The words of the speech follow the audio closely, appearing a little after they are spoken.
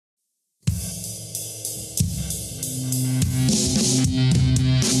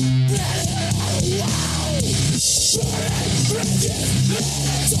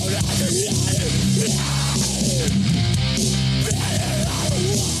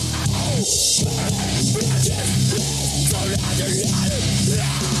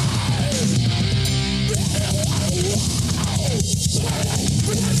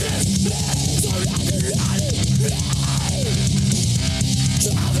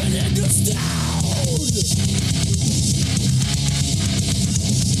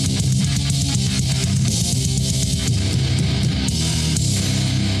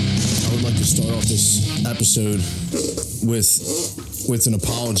Start off this episode with an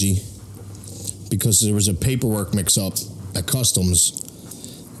apology because there was a paperwork mix-up at customs,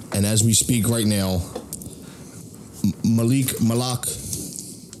 and as we speak right now, Malak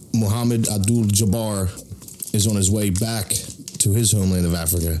Muhammad Abdul Jabbar is on his way back to his homeland of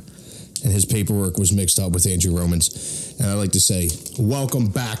Africa, and his paperwork was mixed up with Andrew Roman's. And I'd like to say, welcome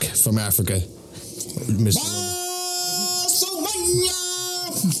back from Africa, Mr.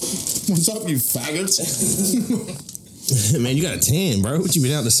 What's up, you faggots? Man, you got a tan, bro. What, you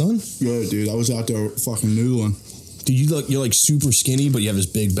been out in the sun? Yeah, dude. I was out there fucking noodling. Dude, you're like super skinny, but you have this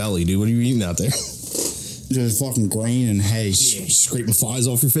big belly, dude. What are you eating out there? Just fucking grain and hay. Yeah, scraping flies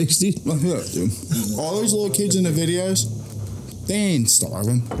off your face, dude? Yeah, dude. All those little kids in the videos, they ain't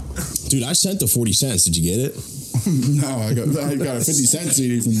starving. Dude, I sent the 40 cents. Did you get it? No, I got a 50-cent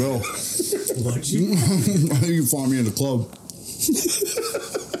CD from Bill. What'd you? You can find me in the club.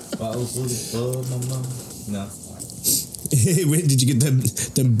 No. Wait, did you get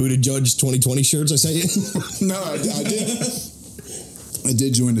them Buddha Judge 2020 shirts I sent you? No, I did. I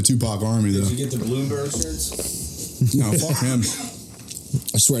did join the Tupac army, though. Did you get the Bloomberg shirts? No, fuck him.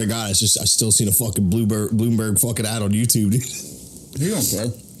 I swear to God, I still seen a fucking Bloomberg fucking ad on YouTube, dude. He don't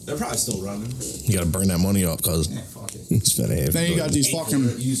care. They're probably still running. You gotta burn that money up, cuz. Yeah, fuck it. He's spent half. Then you got these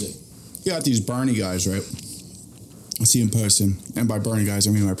fucking... Use it. You got these Bernie guys, right? I see him posting, and by Bernie guys, I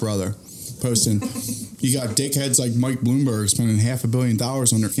mean my brother, posting. You got dickheads like Mike Bloomberg spending $500 million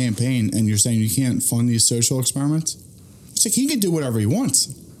on their campaign, and you're saying you can't fund these social experiments? It's like he can do whatever he wants.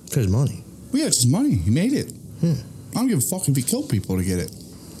 For his money. Well, yeah, it's his money. He made it. Yeah. I don't give a fuck if he killed people to get it.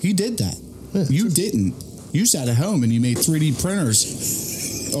 He did that. Yeah. You didn't. You sat at home and you made 3D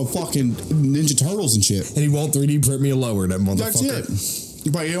printers of fucking Ninja Turtles and shit. And he won't 3D print me a lower, that motherfucker. That's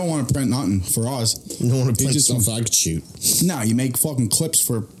it. But you don't want to print nothing for us. You don't want to print just stuff I could shoot. No, you make fucking clips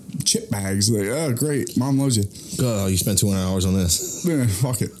for chip bags. Like, oh, great. Mom loves you. Oh, you spent 200 hours on this. Yeah,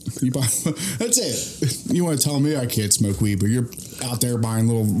 fuck it. You buy, that's it. You want to tell me I can't smoke weed, but you're out there buying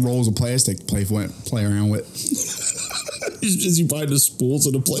little rolls of plastic to play around with. He's busy buying the spools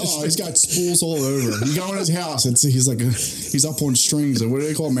of the plastic. Oh, he's got spools all over. You go in his house and see he's up on strings. Like, what do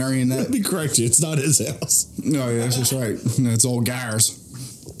they call it? Marionette? Let me correct you. It's not his house. No, yeah, that's just right. It's all Gars.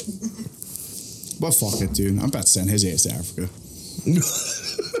 But fuck it, dude. I'm about to send his ass to Africa.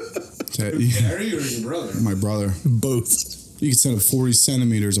 Harry or your brother? My brother. Both. You can send him 40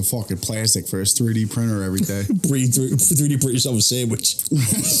 centimeters of fucking plastic for his 3D printer every day. 3D print yourself a sandwich.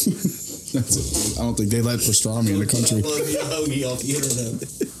 That's it. I don't think they let pastrami in the country.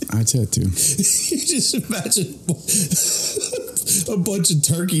 That's it, dude. You just imagine a bunch of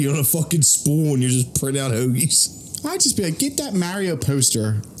turkey on a fucking spool and you just print out hoagies. I'd just be like, get that Mario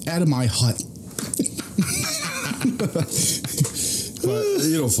poster out of my hut. But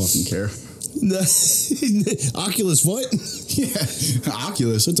you don't fucking care. Oculus what? Yeah,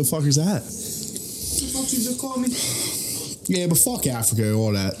 Oculus. What the fuck is that? What the fuck you just called me? Yeah, but fuck Africa,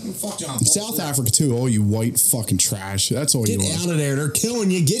 all that. Fuck John. South Africa too, all you white fucking trash. That's all Get you out want. of there. They're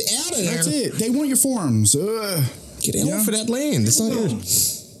killing you. Get out of there. That's it. They want your farms. Get out for that land. It's not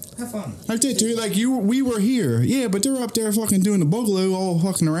yours. Have fun. I did, dude. Like we were here. Yeah, but they're up there fucking doing the boogaloo, all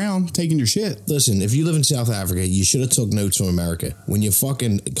fucking around, taking your shit. Listen, if you live in South Africa, you should have took notes from America. When you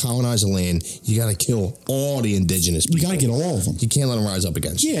fucking colonize a land, you got to kill all the indigenous people. You got to get all of them. You can't let them rise up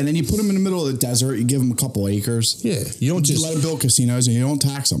against you. Yeah, and then you put them in the middle of the desert. You give them a couple acres. Yeah, you don't just let them build casinos, and you don't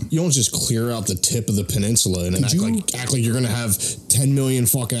tax them. You don't just clear out the tip of the peninsula and then act like you're gonna have 10 million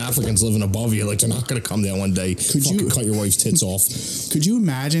fucking Africans living above you. Like they're not gonna come down one day. Could you cut your wife's tits off? Could you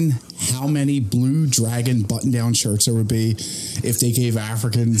imagine how many Blue Dragon button-down shirts there would be if they gave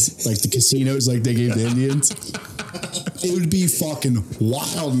Africans like the casinos like they gave the Indians? It would be fucking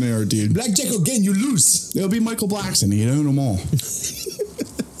wild in there, dude. Blackjack again, you lose. It'll be Michael Blackson. He'd own them all.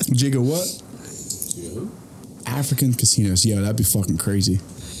 Jigga what? African casinos. Yeah, that'd be fucking crazy.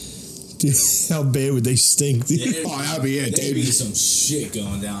 Dude, how bad would they stink? Dude? Yeah, oh, that'd be it. There'd be some shit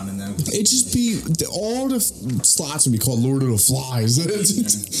going down in them. It'd just be all the slots would be called Lord of the Flies.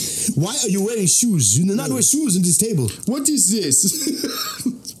 Why are you wearing shoes? You do not wear shoes on this table. What is this?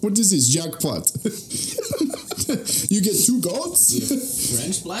 What is this jackpot? You get 2 goats?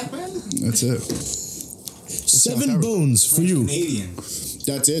 French black man? That's it. 7 bones for you. Canadian.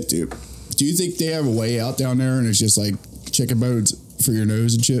 That's it, dude. Do you think they have a way out down there and it's just like chicken bones for your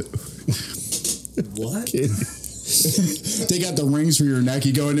nose and shit. What? They got the rings for your neck.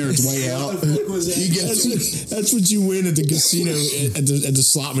 You go in there, it's way out. That's what you win at the casino at the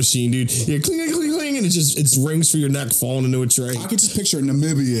slot machine, dude. Yeah, cling, cling, cling, and it's rings for your neck falling into a tray. I could just picture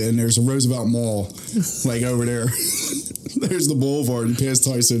Namibia, and there's a Roosevelt Mall, like over there. There's the Boulevard. You pass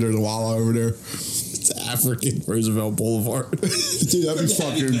Tyson, there's a Walla over there. It's African Roosevelt Boulevard. Dude, that'd be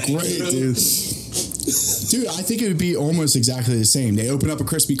fucking great, dude. Dude, I think it would be almost exactly the same. They open up a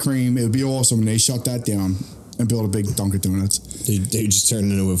Krispy Kreme. It would be awesome, and they shut that down and build a big Dunkin' Donuts. They just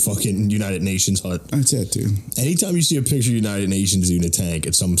turn into a fucking United Nations hut. That's it, dude. Anytime you see a picture of United Nations dude in a tank,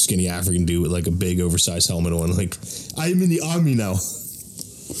 it's some skinny African dude with like a big oversized helmet on. Like, I am in the army now.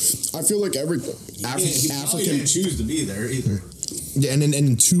 I feel like every African didn't choose to be there either. Yeah, and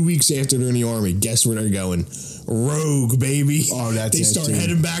then 2 weeks after they're in the army, guess where they're going? Rogue, baby. Oh, that's They it, start dude.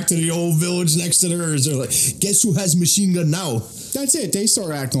 heading back to the old village next to theirs. They're like, guess who has machine gun now? That's it. They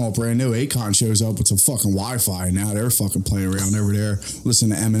start acting all brand new. Akon shows up with some fucking Wi-Fi. Now they're fucking playing around over there. Listen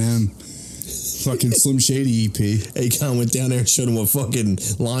to Eminem. Fucking Slim Shady EP. Akon went down there and showed him what fucking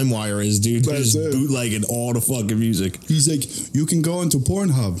LimeWire is, dude. That's Just it. bootlegging all the fucking music. He's like, you can go into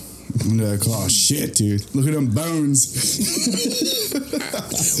Pornhub. I'm like, oh shit, dude. Look at them bones.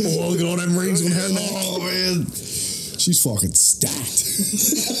 Oh, look at all them rings on her neck. Oh, man. She's fucking stacked.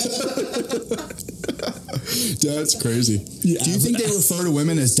 That's crazy. Yeah, Do you think they refer to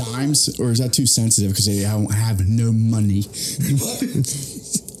women as dimes, or is that too sensitive because they don't have no money?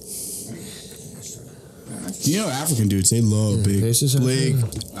 You know, African dudes, they love big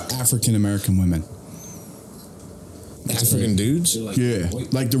African American women. African dudes? Like, Yeah,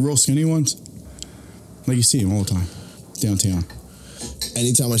 like the real skinny ones. Like you see them all the time downtown.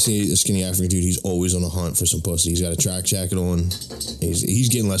 Anytime I see a skinny African dude, he's always on the hunt for some pussy. He's got a track jacket on. He's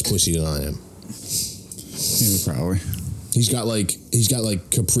getting less pussy than I am. Yeah, probably. He's got like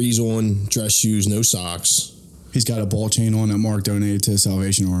capris on, dress shoes, no socks. He's got a ball chain on that Mark donated to the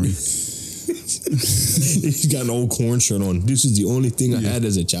Salvation Army. He's got an old corn shirt on. This is the only thing I had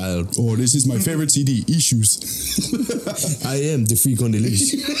as a child. Oh, this is my favorite CD, Issues. I am the freak on the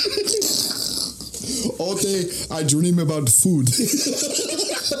leash. All day, I dream about food.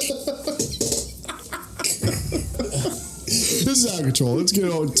 This is out of control. Let's get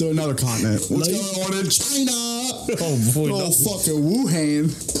on to another continent. What's going on in China? Oh boy, Oh, fucking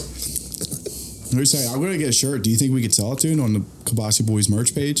Wuhan. What do you say? I'm going to get a shirt. Do you think we could sell it to on the Kabasi Boys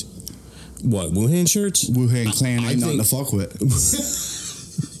merch page? What, Wuhan shirts? Wuhan clan I ain't nothing to think- fuck with.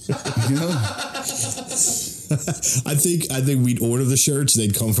 You know? I think we'd order the shirts.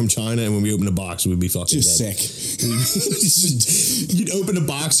 They'd come from China, and when we open the box, we'd be fucking Just dead. sick. You'd open the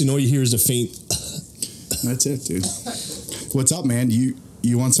box, and all you hear is a faint. That's it, dude. What's up, man? You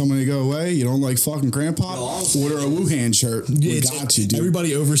want someone to go away? You don't like fucking grandpa? No, Order a Wuhan shirt. We got you, dude.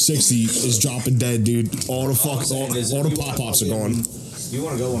 Everybody over 60 is dropping dead, dude. All the All I'm fuck, saying is all if the you pop wanna pops are gone. You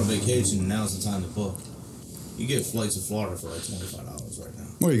want to go on a vacation, now's the time to book. You get flights to Florida for like $25 right now.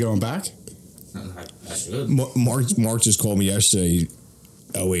 Where are you going back? I should. Mark just called me yesterday.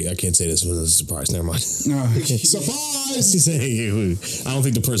 Oh wait, I can't say this was a surprise. Never mind. Surprise! I don't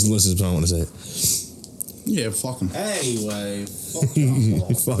think the person listens, but I want to say it. Yeah, fuck him. Anyway, fuck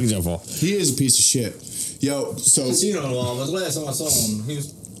y'all. Fuck is your fault. He is a piece of shit. Yo, so I haven't seen him in a while, but the last time I saw him, he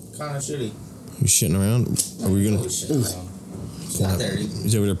was kind of shitty. You shitting around? Are we gonna? Holy shit, man. He's out there.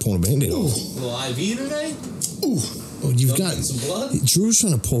 He's over there pulling a band-aid off. Little IV today? Oh, you've got Some blood? Drew's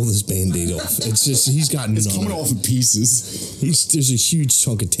trying to pull this band-aid off. It's just he's got none. it's coming of it. off in pieces. There's a huge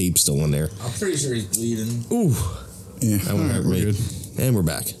chunk of tape still in there. I'm pretty sure he's bleeding. Ooh, Yeah, that one hurt me. And we're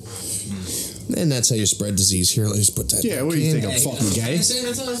back. And that's how you spread disease. Here, let's just put that. Yeah, what do you think? I'm fucking gay? Hand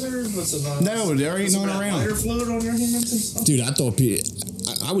sanitizer? Put some, No, there ain't none around. lighter fluid on your hands and stuff? Dude, I thought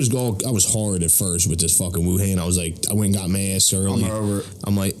I was hard at first with this fucking Wuhan. I was like, I went and got masks early. I'm over it.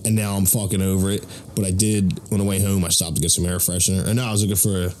 I'm like, and now I'm fucking over it. But I did on the way home. I stopped to get some air freshener, and now I was looking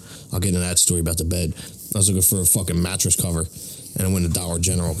for. I'll get into that story about the bed. I was looking for a fucking mattress cover, and I went to Dollar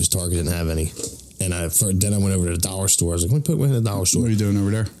General because Target didn't have any. And then I went over to the dollar store. I was like, let me put one in the dollar store. What are you doing over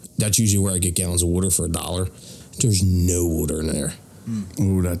there? That's usually where I get gallons of water for $1. There's no water in there.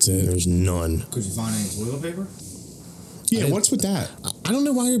 Oh, that's it. There's none. Could you find any toilet paper? Yeah, what's with that? I don't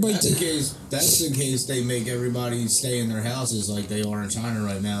know why everybody. That's in case they make everybody stay in their houses like they are in China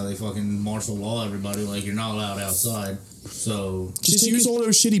right now. They fucking martial law everybody like you're not allowed outside. So Just use all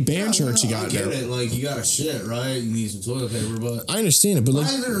those shitty band shirts you got I get there. it. Like, you got to shit, right? You need some toilet paper, but I understand it, but why like,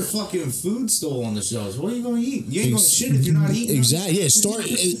 is there fucking food still on the shelves? What are you going to eat? You ain't going to shit if you're not eating. exactly. Yeah,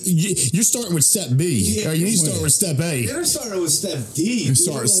 you're starting with step B. Yeah, Or you need to start with step A. They're starting with step D. You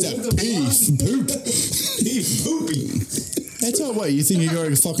start with step P. Poop. P. Poopy. I tell you what, you think you're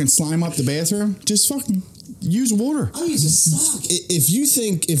going to fucking slime up the bathroom? Just fucking use water. I use a sock.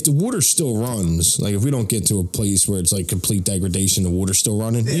 If the water still runs, like if we don't get to a place where it's like complete degradation, the water's still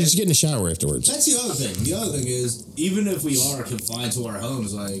running, you just get in the shower afterwards. That's the other thing. The other thing is, even if we are confined to our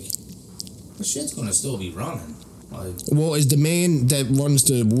homes, like, the shit's going to still be running. Like, Well, is the man that runs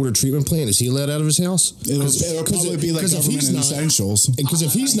the water treatment plant, is he let out of his house? It'll probably be like government essentials. Because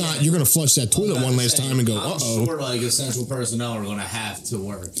if he's not, you're going to flush that toilet one last time and go, I'm uh-oh. sure, like, essential personnel are going to have to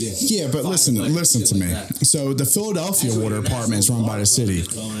work. Yeah, Yeah, but listen to me. So the Philadelphia water department is run by the city.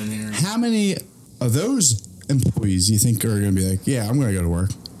 How many of those employees you think are going to be like, yeah, I'm going to go to work?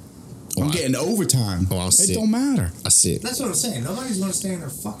 I'm getting overtime. Oh, I'll it sit. don't matter. I see it. That's what I'm saying. Nobody's going to stay in their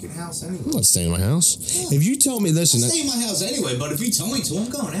fucking house anyway. I'm not staying in my house. If you tell me, listen, I stay in my house anyway, but if you tell me to, I'm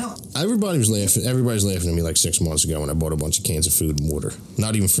going out. everybody's laughing at me like 6 months ago when I bought a bunch of cans of food and water.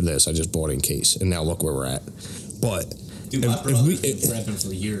 Not even for this. I just bought it in case. And now look where we're at. But Dude, my brother's been prepping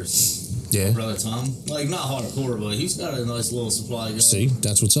for years. Yeah. My brother Tom, like, not hardcore, but he's got a nice little supply going. See,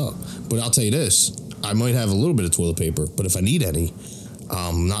 that's what's up. But I'll tell you this. I might have a little bit of toilet paper, but if I need any,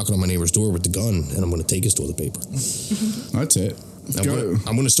 I'm knocking on my neighbor's door with the gun, and I'm going to take his toilet paper. That's it. I'm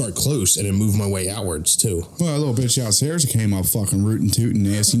going to start close and then move my way outwards, too. Well, a little bitch downstairs came up fucking rootin' tootin'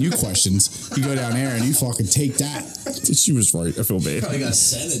 and asking you questions. You go down there and you fucking take that. She was right. I feel bad. Probably got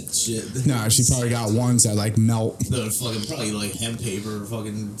Senate shit. Nah, she probably got ones that like melt. No, fucking probably like hemp paper or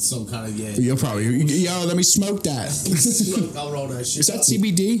fucking some kind of You'll probably, yo, let me smoke that. I'll roll that shit. Is that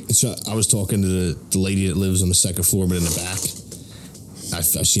CBD? So I was talking to the lady that lives on the second floor, but in the back. I've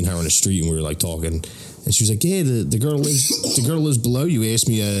seen her on the street, and we were like talking, and she was like, "Yeah, the girl lives below you. Asked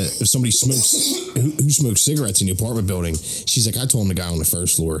me if somebody smokes who smokes cigarettes in the apartment building." She's like, "I told him the guy on the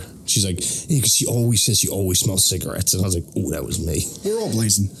first floor." She's like, "Yeah, because she always says she always smells cigarettes," and I was like, "Oh, that was me. We're all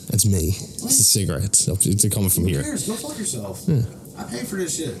blazing. That's me. It's the cigarettes. It's coming from here." Who cares? Go fuck yourself. Yeah. I pay for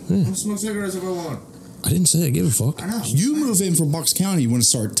this shit. I'm gonna smoke cigarettes if I want. I didn't say I give a fuck. I know. You move in from Bucks County, you want to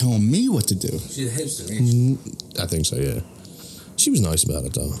start telling me what to do. She's a hipster, ain't she? I think so. Yeah. She was nice about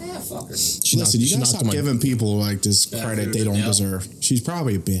it, though. Yeah, fuck her. Listen, you gotta stop giving people like this credit they don't deserve. She's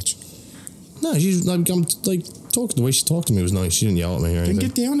probably a bitch. No, she's like, I'm like talking. The way she talked to me was nice. She didn't yell at me or Then anything.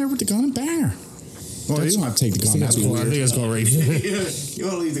 get down there with the gun and bang her. Well, you don't have to take the gun. That'd be I weird. think that's called rape. You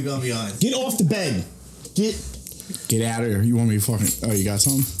want to leave the gun behind. Get off the bed. Get out of here. You want me to fucking... Oh, you got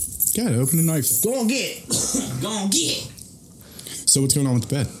something? Got it. Open the knife. Go on, get. Go on, get. So what's going on with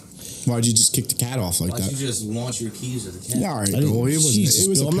the bed? Why'd you just kick the cat off like Why'd that? you just launch your keys at the cat? Yeah, all right. Well, it was. Jesus, It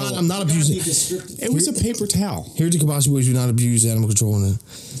was. Bill, A pillow. I'm not abusing. It was a paper towel. Here at the Kibashi Boys, we do not abuse animal control. No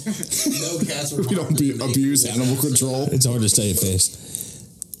cats were We don't abuse animal control. It's hard to say it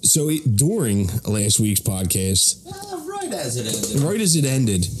fast. So during last week's podcast, Right as it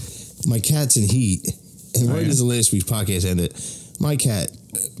ended, my cat's in heat, and as the last week's podcast ended, my cat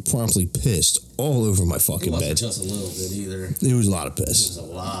promptly pissed all over my fucking it wasn't bed. just a little bit either. It was a lot of It piss. was a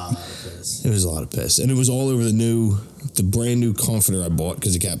lot of piss. It was a lot of piss, and it was all over the brand new comforter I bought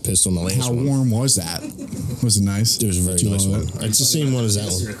because the cat pissed on the last How one. warm was that? Was it nice? It was a very Did you nice love one. It's the same one as that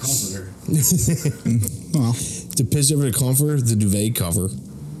Mr. one. Comforter. Well, To piss over the comforter, the duvet cover,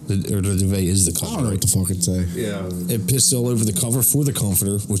 the duvet is the I cover. don't know what the fuck it'd say. Yeah. It pissed all over the cover for the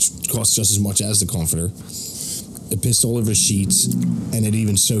comforter, which costs just as much as the comforter. It pissed all over the sheets, and it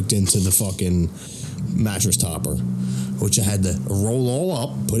even soaked into the fucking mattress topper, which I had to roll all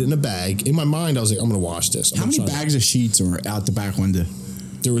up, put it in a bag. In my mind, I was like, I'm going to wash this. How many bags of sheets are out the back window?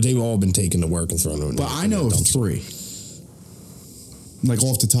 They've all been taken to work and thrown in. But I know of 3. Like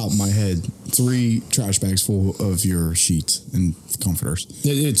off the top of my head, 3 trash bags full of your sheets and comforters.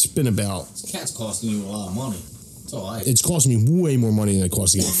 It's been about... This cat's costing you a lot of money. That's all I... It's costing me way more money than it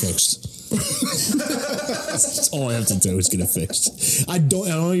costs to get it fixed. That's all I have to do is get it fixed. I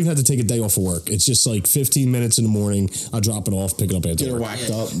don't even have to take a day off of work. It's just like 15 minutes in the morning. I drop it off, pick it up after Get her work. whacked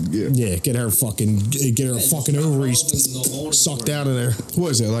up. Yeah. Yeah, get her fucking ovaries sucked out of there. What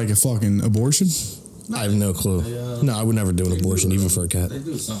is it, like a fucking abortion? I have no clue. No, I would never do an abortion, even for a cat. They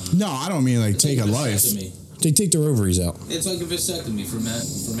do something. No, I don't mean like take a life. They take their ovaries out. It's like a vasectomy for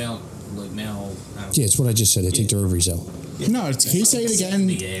male. Yeah, it's what I just said. They take their ovaries out. No, can you say it again?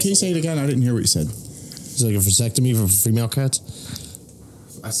 Can you say it again? I didn't hear what you said. It's like a vasectomy for female cats.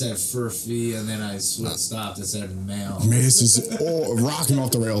 I said furphy, and then I stopped and said male. Man, this is all rocking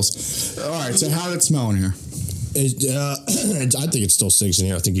off the rails. All right, so how did it smell in here? I think it's still 6 in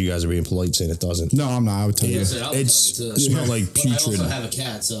here. I think you guys are being polite saying it doesn't. No, I'm not. I would tell you. It smelled like putrid. I also have a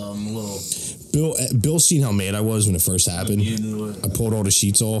cat, so I'm a little... Bill seen how mad I was when it first happened. I pulled all the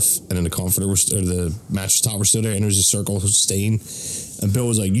sheets off, and then the comforter or the mattress top were still there, and there was a circle stain. And Bill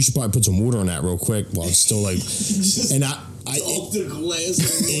was like, "You should probably put some water on that real quick." While it's still like, and the glass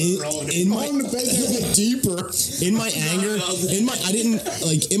in my deeper. In my anger,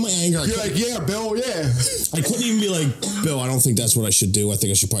 You're like, yeah, Bill, yeah. I couldn't even be like, Bill, I don't think that's what I should do. I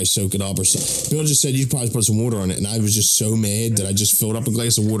think I should probably soak it up or something. Bill just said you should probably put some water on it, and I was just so mad that I just filled up a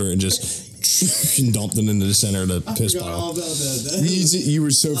glass of water and just and dumped it into the center of the piss bottle. You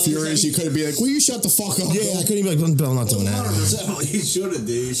were so furious you couldn't be like, "Will you shut the fuck up?" Yeah, I couldn't even be like, Bill, I'm not doing that. 100% what you should have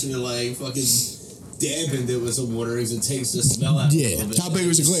done. You should have like fucking dampened it with some water because it takes the smell out. Yeah. How big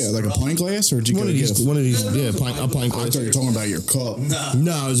was the glass? Like a pint glass, or did you One of these, a pint glass. I thought you were talking about your cup.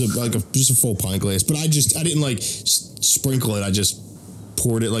 No, it was just a full pint glass. But I didn't like sprinkle it. I just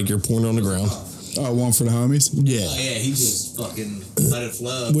poured it like you're pouring it on the ground. Oh, one for the homies? Oh, Yeah. yeah, he just fucking let it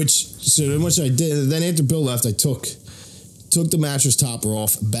flow. So much I did. Then after Bill left, I took the mattress topper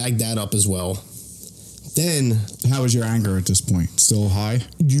off, bagged that up as well. Then... How was your anger at this point? Still high?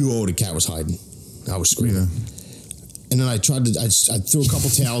 The cat was hiding. I was screaming. Yeah. And then I threw a couple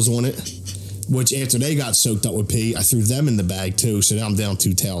towels on it, which after they got soaked up with pee, I threw them in the bag too, so now I'm down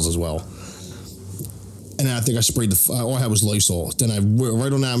 2 towels as well. And then I think I sprayed all I had was Lysol. Then I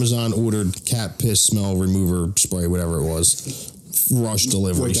right on Amazon ordered cat piss smell remover spray, whatever it was. Rush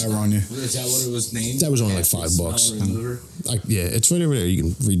deliveries. What that run you? Is that what it was named? That was only like $5. Yeah, it's right over there. You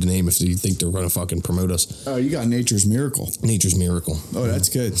can read the name if you think they're going to fucking promote us. Oh, you got Nature's Miracle. Nature's Miracle. Oh, that's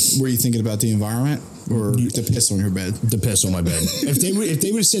good. Were you thinking about the environment or the piss on your bed? The piss on my bed. If they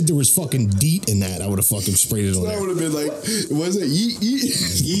would have said there was fucking DEET in that, I would have fucking sprayed it on there. That would have been like, was it yeet?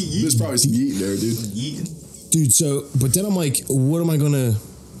 Yeet. There's probably some yeet in there, dude. Yeet. Dude, but then I'm like, what am I going to...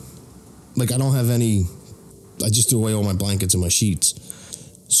 Like, I don't have any... I just threw away all my blankets and my sheets.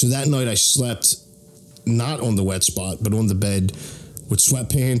 So that night I slept not on the wet spot, but on the bed with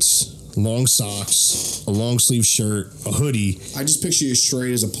sweatpants, long socks, a long sleeve shirt, a hoodie. I just picture you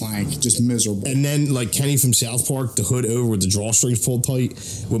straight as a plank, just miserable. And then like Kenny from South Park, the hood over with the drawstrings pulled tight,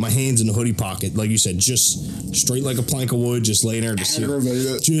 with my hands in the hoodie pocket. Like you said, just straight like a plank of wood, just laying there.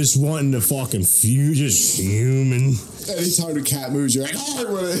 Just wanting to fucking just fuming. Anytime the cat moves, you're like, oh,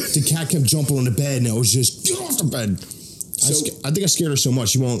 the cat kept jumping on the bed, and I was just, get off the bed. I think I scared her so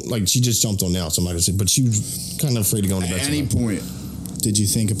much, she just jumped on now, so I'm not going to say, but she was kind of afraid to go into bed. At any point, did you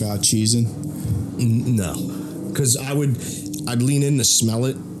think about cheesing? No. Because I'd lean in to smell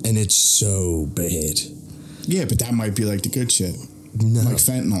it, and it's so bad. Yeah, but that might be like the good shit. No. Like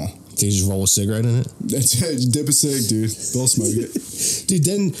fentanyl. They just roll a cigarette in it? That's it. Dip a cig, dude. They'll smoke it. Dude,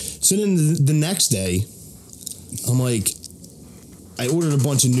 then the next day, I'm like, I ordered a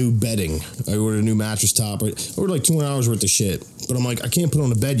bunch of new bedding. I ordered a new mattress top. I ordered like 200 hours worth of shit. But I'm like, I can't put it on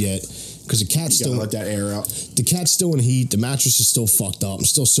the bed yet because the cat's still... let that air out. The cat's still in heat. The mattress is still fucked up. I'm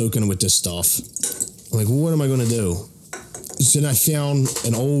still soaking it with this stuff. I'm like, well, what am I going to do? So then I found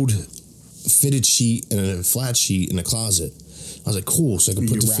an old fitted sheet and a flat sheet in the closet. I was like, cool. So I could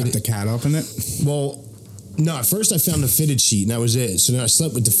put the cat up in it? Well... No, at first I found the fitted sheet and that was it. So then I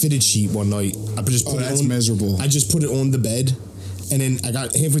slept with the fitted sheet one night. That's miserable. I just put it on the bed, and then I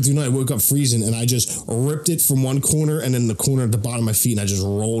got halfway through the night. I woke up freezing, and I just ripped it from one corner and then the corner at the bottom of my feet, and I just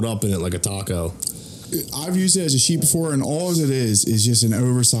rolled up in it like a taco. I've used it as a sheet before, and all it is just an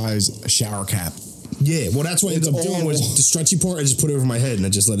oversized shower cap. Yeah, well, that's what I ended up doing was the stretchy part. I just put it over my head and I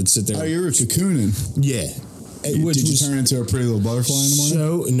just let it sit there. Oh, you were cocooning. Yeah. Did you turn into a pretty little butterfly in the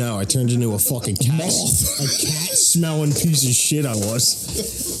morning? No, I turned into a fucking cat. A cat-smelling piece of shit I was.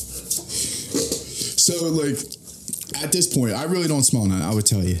 So, like, at this point, I really don't smell none, I would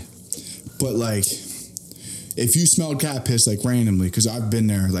tell you. But, like, if you smelled cat piss, like, randomly, because I've been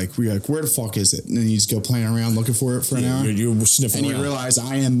there, like, we're like, where the fuck is it? And then you just go playing around looking for it for an hour. You're sniffing and around. you realize,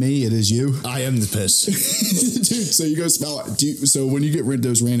 I am me, it is you. I am the piss. Dude, so you go smell it. So when you get rid of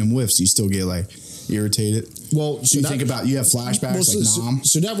those random whiffs, you still get, like, irritated? Well, so you think about, you have flashbacks,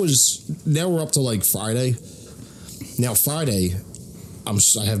 now we're up to like Friday. Now Friday,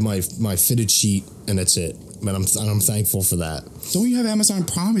 I have my fitted sheet and that's it. But I'm thankful for that. Don't you have Amazon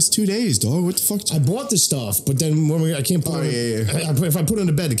Prime? It's 2 days, dog. What the fuck? I bought the stuff, but then I can't put it. Yeah. If I put it in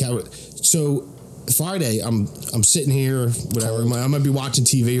the bed, the cat. So Friday, I'm sitting here, whatever. I might be watching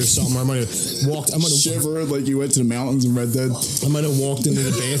TV or something. I might have walked. I might have shivered like you went to the mountains in Red Dead. I might have walked into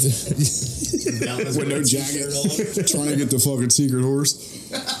the bathroom with no jacket, trying to get the fucking secret horse.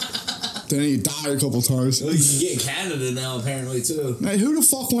 Then he died a couple times. Well, you can get Canada now, apparently, too. Man, who the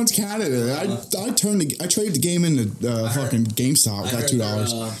fuck wants Canada? I traded the game into fucking GameStop. Got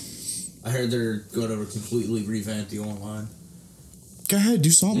 $2. I heard they're going to completely revamp the online. Go ahead,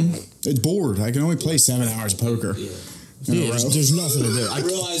 do something. It's bored. I can only play 7 hours of poker. Yeah, there's nothing to do. I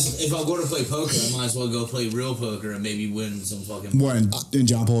realized if I'm going to play poker, I might as well go play real poker and maybe win some fucking... What, in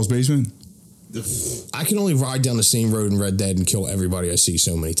John Paul's basement? I can only ride down the same road in Red Dead and kill everybody I see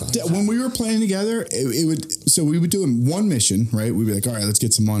so many times. When we were playing together, we would do one mission, right? We'd be like, all right, let's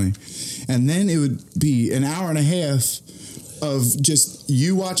get some money. And then it would be an hour and a half of just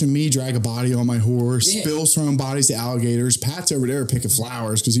you watching me drag a body on my horse, Bill's throwing bodies to alligators, Pat's over there picking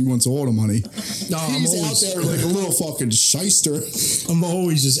flowers because he wants all the money. No, he's out there like a little fucking shyster. I'm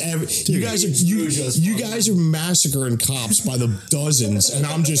always just you guys are massacring cops by the dozens, and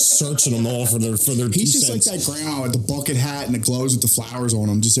I'm just searching them all for their. He's just like that grandma with the bucket hat and the gloves with the flowers on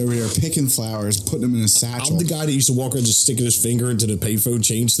them, just over there picking flowers, putting them in a satchel. I'm the guy that used to walk around just sticking his finger into the payphone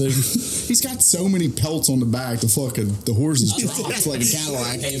change thing. He's got so many pelts on the back. The horses dropped like a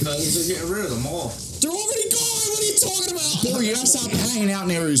Cadillac. Payphones are getting rid of them all. They're already gone. What are you talking about? Bill, you gotta stop hanging out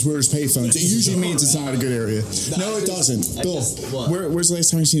in areas where there's payphones. It usually means it's not a good area. No, it doesn't. Bill, where's the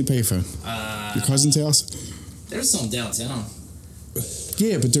last time you seen a payphone? Your cousin's house? There's some downtown.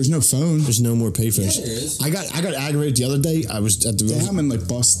 Yeah, but there's no phone. There's no more payphones. Yeah, there is. I got aggravated the other day. I was at the. They have them in like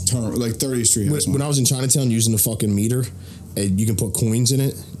bus terminal, like 30th Street. When I was in Chinatown using the fucking meter, and you can put coins in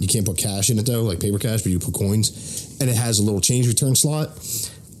it. You can't put cash in it though, like paper cash, but you put coins, and it has a little change return slot.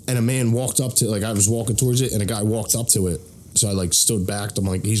 And a man walked up to, like, I was walking towards it, and a guy walked up to it. So I like stood back. I'm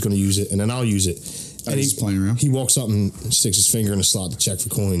like, he's going to use it, and then I'll use it. And he's playing around. He walks up and sticks his finger in the slot to check for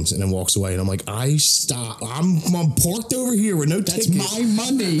coins, and then walks away. And I'm like, I'm parked over here with no ticket. That's my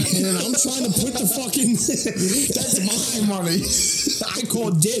money. And then I'm trying to put the fucking. That's my money. I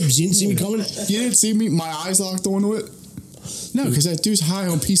called dibs. You didn't see me coming. You didn't see me. My eyes locked onto it. No, because that dude's high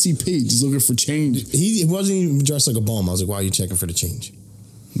on PCP, just looking for change. He wasn't even dressed like a bum. I was like, why are you checking for the change?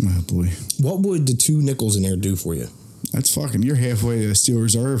 Oh, boy. What would the 2 nickels in there do for you? That's fucking, you're halfway to the Steel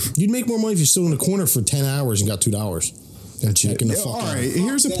Reserve. You'd make more money if you stood in the corner for 10 hours and got $2 than checking the fuck all out. right,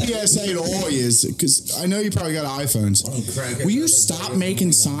 here's a PSA to all of you, because I know you probably got iPhones. Will you stop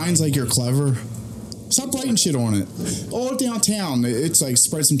making signs like you're clever? Stop writing shit on it. All downtown, it's like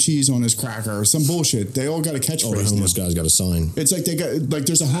spread some cheese on this cracker or some bullshit. They all got a catchphrase. Oh, the homeless guy's got a sign. It's like they got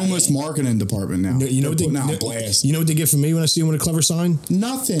there's a homeless marketing department now. You know what they get from me when I see them with a clever sign?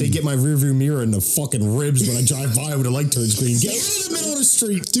 Nothing. They get my rearview mirror in the fucking ribs when I drive by with a light turns green. Get out of the middle of the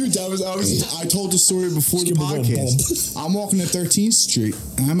street, dude. I told the story before the podcast. I'm walking at 13th Street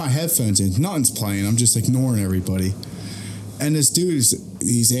and I have my headphones in. Nothing's playing. I'm just ignoring everybody. And this dude,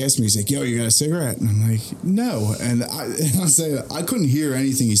 he's asked me, he's like, yo, you got a cigarette? And I'm like, no. And I said, I couldn't hear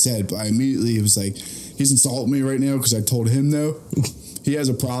anything he said, but I immediately, it was like, he's insulting me right now because I told him no. He has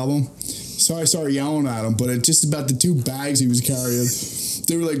a problem. So I started yelling at him, but just about the 2 bags he was carrying,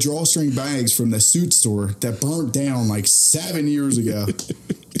 they were like drawstring bags from the suit store that burnt down like 7 years ago.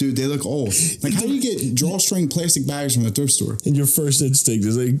 Dude, they look old. Like, how do you get drawstring plastic bags from the thrift store? And your first instinct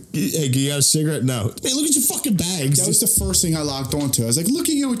is like, hey, you got a cigarette? No. Man, look at your fucking bags. That was the first thing I locked onto. I was like, look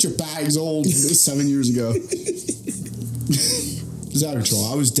at you with your bags old 7 years ago. It was out of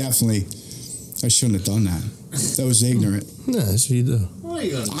control. I shouldn't have done that. That was ignorant. No, that's what you do.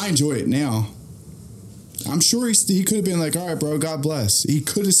 I enjoy it now. I'm sure he could have been like, all right, bro, God bless. He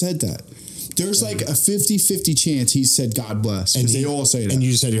could have said that. There's like a 50-50 chance he said God bless. And they all say that. And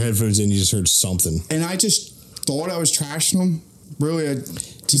you just had your headphones in, you just heard something. And I just thought I was trashing him. Really, I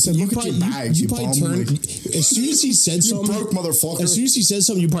just said, look at your bags. You probably turned. As soon as he said something. You broke motherfucker. As soon as he said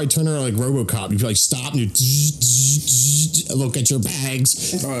something, you probably turn around like Robocop. You'd like, stop and you look at your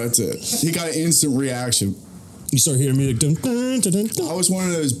bags. Oh, that's it. He got an instant reaction. You start hearing music. Dun, dun, dun, dun, dun. I was one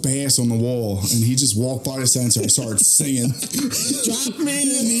of those bass on the wall, and he just walked by the sensor and started singing. Drop me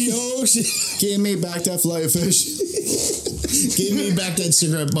in the ocean. Give me back that fly fish. Give me back that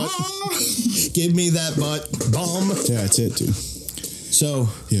cigarette butt. Give me that butt. Bomb. Yeah, that's it, dude. So.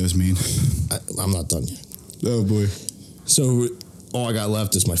 Yeah, it was mean. I'm not done yet. Oh, boy. So, all I got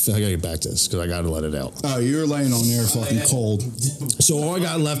left is I gotta get back to this because I gotta let it out. Oh, you're laying on there fucking cold. So all I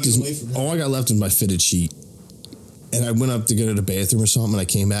got left is my fitted sheet. And I went up to go to the bathroom or something, and I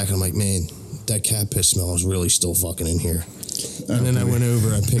came back, and I'm like, man, that cat piss smell is really still fucking in here. And then I went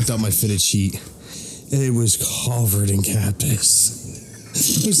over, I picked up my fitted sheet, and it was covered in cat piss.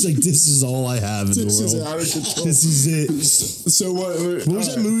 I was like, this is all I have in the This is world. out of control. This is it. So what What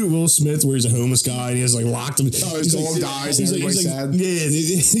was that movie with Will Smith where he's a homeless guy and he has like locked him? Oh, his dog dies and everybody's sad. Yeah,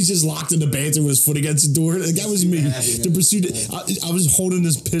 he's just locked in the bathroom with his foot against the door. Like, that was me. The pursuit. I was holding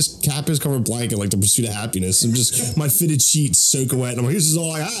this cat piss covered blanket like the pursuit of happiness. I'm just my fitted sheets soaking wet. And I'm like, this is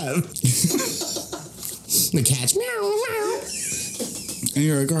all I have. The cat's meow meow. And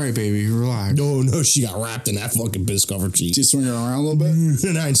you're like, all right, baby, relax. No, she got wrapped in that fucking piss covered sheet. Just swing it around a little bit.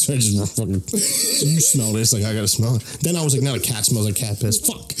 And I just fucking. You smell this? Like I gotta smell it. Then I was like, now the cat smells like cat piss.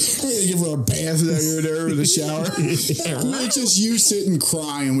 Fuck. I'm gonna give her a bath that you're there in the shower. It's just you sitting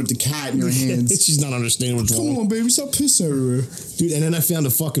crying with the cat in your hands. She's not understanding what's Come wrong. on, baby, stop pissing everywhere. Dude, and then I found a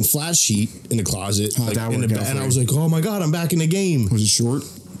fucking flat sheet in the closet. How'd that work out for and I you? was like, oh my God, I'm back in the game. Was it short?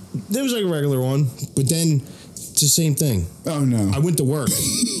 There was like a regular one, but then it's the same thing. Oh no. I went to work.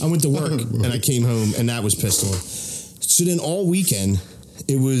 And I came home and that was pissed on. So then all weekend,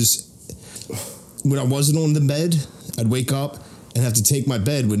 it was when I wasn't on the bed, I'd wake up and have to take my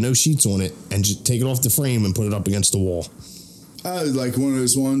bed with no sheets on it and just take it off the frame and put it up against the wall. Like one of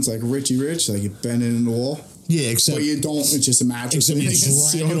those ones like Richie Rich, like you bend it in the wall. Yeah, except But you don't, it's just a mattress. Except you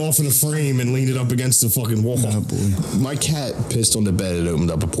drag it off in the frame and lean it up against the fucking wall. Oh, boy. My cat pissed on the bed and opened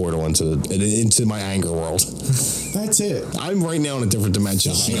up a portal into my anger world. That's it. I'm right now in a different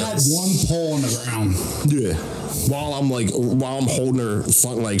dimension. She had one paw on the ground. Yeah. While I'm holding her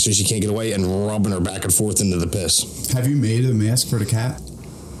front leg so she can't get away and rubbing her back and forth into the piss. Have you made a mask for the cat?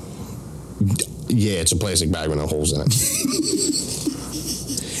 Yeah, it's a plastic bag with no holes in it.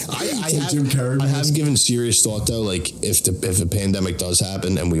 I have given serious thought though, like if a pandemic does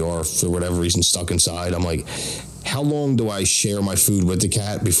happen and we are for whatever reason stuck inside, I'm like, how long do I share my food with the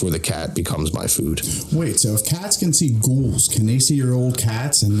cat before the cat becomes my food? Wait, so if cats can see ghouls, can they see your old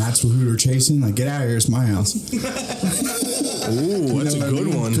cats and that's who they're chasing? Like, get out of here, it's my house. Ooh, that's a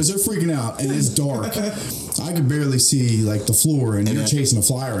good one. Because they're freaking out and it's dark. I could barely see like the floor and you're chasing a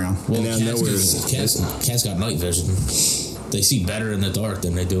fly around. Well, cats got night vision. They see better in the dark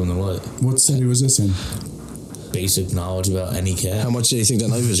than they do in the light. What city was this in? Basic knowledge about any cat. How much do you think that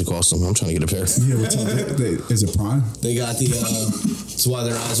night vision cost them? I'm trying to get a pair. Yeah, what's up? Is it prime? They got the. That's why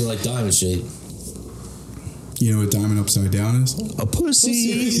their eyes are like diamond shaped. You know what diamond upside down is? A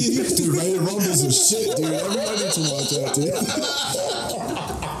pussy. Dude, Ready to Rumble's a shit, dude. Everybody needs to watch that, dude.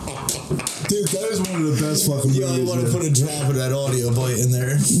 Dude, that is one of the best fucking movies. You want to put a drop of that audio bite in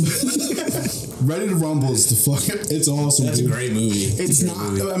there. Ready to Rumble is the fucking. It's awesome. That's dude. a great movie. It's not.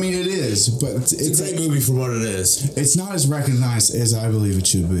 Movie. I mean, it is, but It's a great movie for what it is. It's not as recognized as I believe it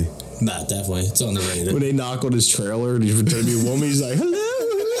should be. Nah, definitely. It's underrated. When they knock on his trailer and he's pretending to be a woman, he's like, hello.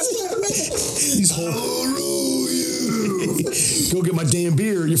 He's go get my damn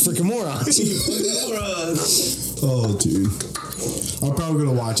beer, you freaking moron. Oh, dude. I'm probably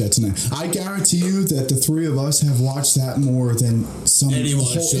going to watch that tonight. I guarantee you that the three of us have watched that more than some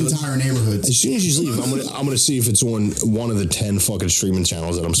whole entire neighborhood. As soon as you leave, I'm gonna see if it's on one of the 10 fucking streaming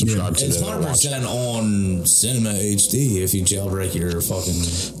channels that I'm subscribed to. It's 100% on Cinema HD if you jailbreak your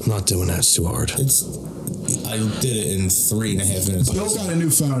fucking. I'm not doing that. It's too hard. I did it in 3.5 minutes. Bill got a new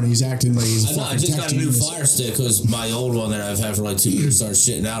phone. He's acting like he's I just got a new Fire Stick because my old one that I've had for like 2 years started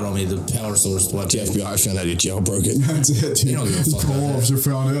shitting out on me. The power source went. The FBI found out you jailbroke it. That's it, dude. You don't give a fuck. The parole officer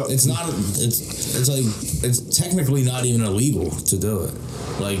found out. It's not. It's like it's technically not even illegal to do it.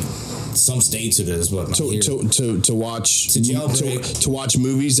 Like some states it is, but not here. To watch jailbreak. to watch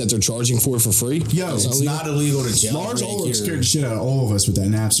movies that they're charging for free. Yo, It's not illegal to jailbreak. Lars Ulrich scared the shit out of all of us with that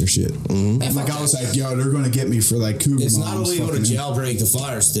Napster shit. Mm-hmm. Like I was like, yo, they're going to get me for like cougar It's moms. not illegal to jailbreak the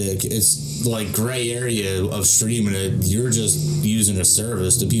Fire Stick. It's like gray area of streaming it. You're just using a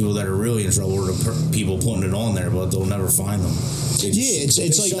service. The people that are really in trouble are the people putting it on there, but they'll never find them. It's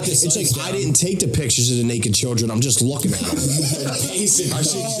like I didn't take the pictures of the naked children. I'm just looking at them. Basically, I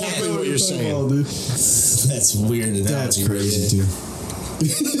see exactly what you're saying. Oh, dude. That's weird. That's crazy, dude.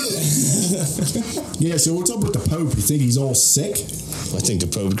 Yeah, so what's up with the Pope? You think he's all sick? I think the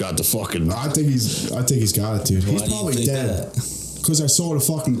Pope got the fucking. I think he's got it, dude. He's probably dead. Because I saw the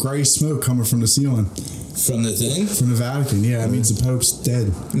fucking gray smoke coming from the ceiling. From the thing? From the Vatican, yeah. It means the Pope's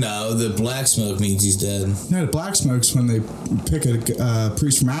dead. No, the black smoke means he's dead. No, the black smoke's when they pick a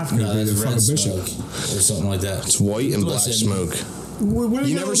priest from Africa to be the fucking bishop. Or something like that. It's white and black smoke. What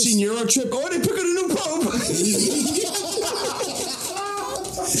you never seen Euro Trip? Oh, they picked a new Pope.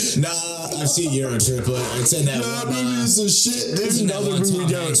 Nah, I've seen Euro Trip, but it's in that one. movie's the shit. There's another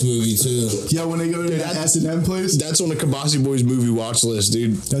movie too. Yeah, when they go to that S&M place. That's on the Kabasi Boys movie watch list,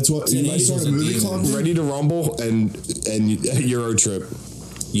 dude. That's what you might start a movie club. Ready to Rumble and Euro Trip.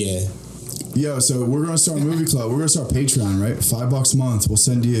 Yeah. Yo, so we're gonna start a movie club. We're gonna start Patreon, right? $5 a month. We'll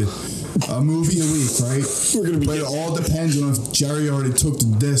send you a movie a week, right? We're gonna be. But it all depends on if Jerry already took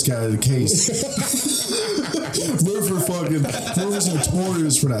the disc out of the case. Rufus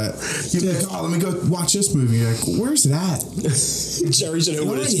notorious for that. He's like, oh, let me go watch this movie. You're like, where's it at? Jerry's at home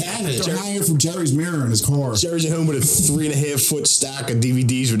with his. They're hanging from Jerry's mirror in his car. Jerry's at home with a 3.5 foot stack of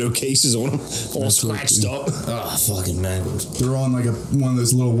DVDs with no cases on them, all scratched up. Oh, fucking man. They're on like one of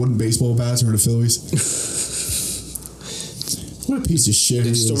those little wooden baseball bats for the Phillies. What a piece of shit.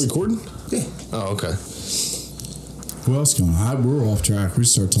 Is it still recording? Yeah. Oh, okay. What else going on? We're off track. We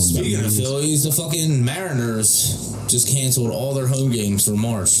start talking Speaking about of Phillies, the fucking Mariners just canceled all their home games for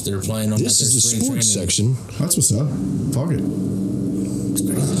March. They're playing on This is the sports section. That's what's up. Fuck it. It's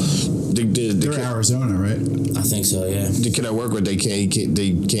crazy. They're Arizona, right? I think so, yeah. The kid I work with, they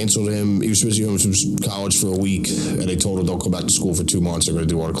canceled him. He was supposed to go home from college for a week, and they told him don't come back to school for 2 months. They're going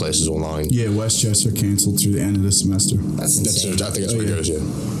to do all the classes online. Yeah, Westchester canceled through the end of the semester. That's insane. I think that's what it goes, yeah.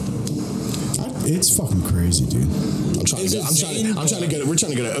 It's fucking crazy, dude. We're trying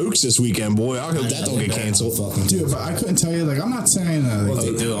to get to Oaks this weekend, boy. I hope that don't get canceled. Dude, but I couldn't tell you, like, I'm not saying what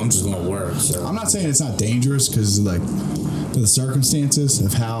they do, I'm just going to work. So. I'm not saying it's not dangerous because, like, the circumstances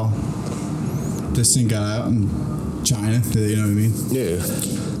of how this thing got out in China, you know what I mean? Yeah.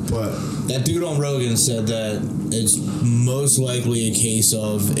 But that dude on Rogan said that it's most likely a case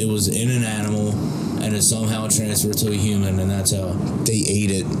of it was in an animal and it somehow transferred to a human, and that's how they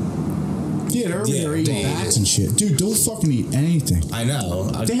ate it. Yeah, they're eating bats and shit. Dude, don't fucking eat anything. I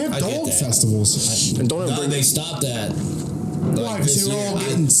know. They have dog festivals. They stopped that. Why? Because they were all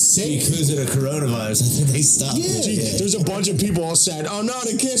getting sick. Because of the coronavirus. I think they stopped it. Yeah. There's a bunch of people all sad. Oh no,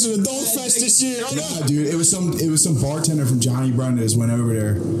 they canceled the dog fest this year. Oh no. Dude, it was some bartender from Johnny Brenda's went over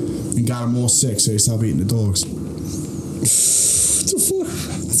there and got them all sick, so they stopped eating the dogs. What the fuck?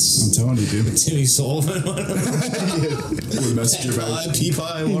 I'm telling you, dude. Timmy Sullivan. With messenger bag. Pea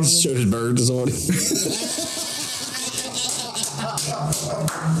pie. He showed his bird to somebody.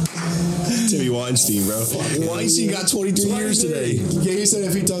 Timmy Weinstein, bro. Weinstein got 23 years today. Yeah, he said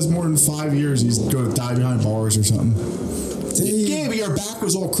if he does more than 5 years, he's going to die behind bars or something. Yeah, but your back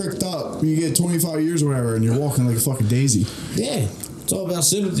was all cricked up. You get 25 years or whatever, and you're walking like a fucking daisy. Yeah. It's all about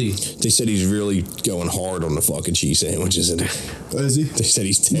sympathy. They said he's really going hard on the fucking cheese sandwiches. And is he? They said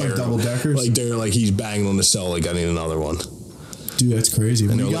he's terrible. Like double deckers? Like they're like he's banging on the cell like I need another one. Dude, that's crazy.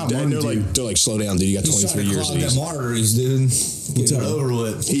 And they're like, slow down, dude. You got 23 years of these. Them arteries, dude. Get it over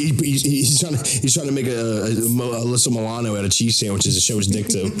with. He's trying to make a Alyssa Milano out of cheese sandwiches to show his dick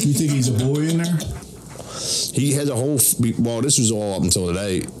to. You think he's a boy in there? He has a whole. Well, this was all up until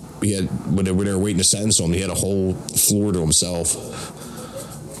today. He had when they were waiting to sentence him. He had a whole floor to himself.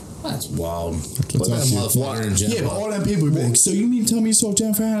 That's wild. That's yeah, but all them people would be like, so you mean to tell me you saw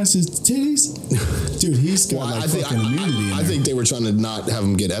Jennifer Aniston's titties? Dude, he's got fucking immunity. I think they were trying to not have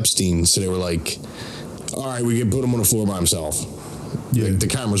him get Epstein, so they were like, all right, we can put him on the floor by himself. Yeah. Like, the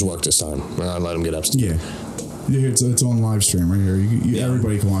cameras work this time. We're not let him get Epstein. Yeah. Yeah, it's on live stream right here.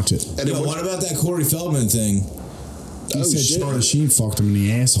 Everybody can watch it. And what about that Corey Feldman thing? He said Charlie Sheen fucked him in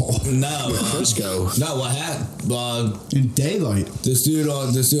the asshole. No, Crisco. No, what happened? In daylight. This dude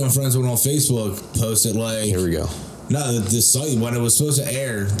on Friends with on Facebook posted like. Here we go. No, the site when it was supposed to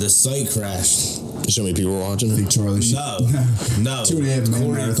air, the site crashed. So many people were watching it. Think Charlie Sheen. No. 2.5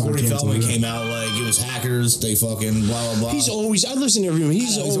 minutes. Corey Feldman came out like it was hackers. They fucking blah blah blah. He's always. I listen to every him.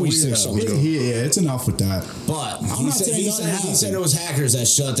 He's always thinks something. Yeah, it's enough with that. But he said it was hackers that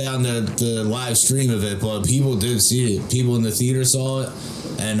shut down the live stream of it. But people did see it. People in the theater saw it,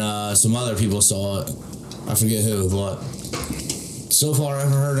 and some other people saw it. I forget who, but so far I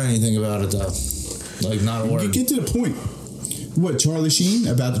haven't heard anything about it though. Like not a word. You get to the point. What, Charlie Sheen?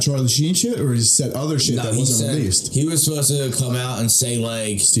 About the Charlie Sheen shit? Or he said other shit that wasn't released? He was supposed to come out and say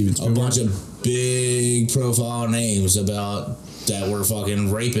like a bunch of big profile names about that were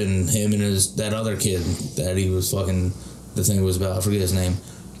fucking raping him and that other kid that he was fucking, the thing was about. I forget his name.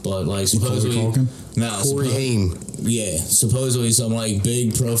 But like supposedly Corey Haim. Yeah, supposedly some like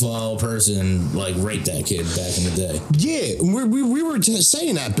big profile person like raped that kid back in the day. Yeah, we were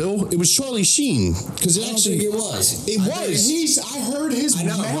saying that, Bill. It was Charlie Sheen because I don't think it was. It was. I heard his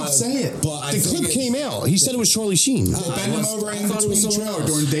mouth say it. But the clip came out. He said it was Charlie Sheen. They bent him over in between the trailer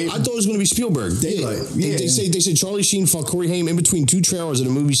during daylight. I thought it was going to be Spielberg. Daylight. Yeah. They said Charlie Sheen fucked Corey Haim in between two trailers at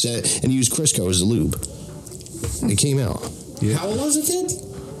a movie set and used Crisco as a lube. It came out. Yeah. How old was it then?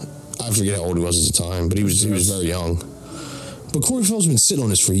 I forget how old he was at the time, but he was very young. But Corey Feldman's been sitting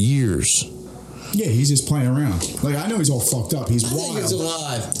on this for years. Yeah, he's just playing around. Like, I know he's all fucked up. He's wild. I think it's a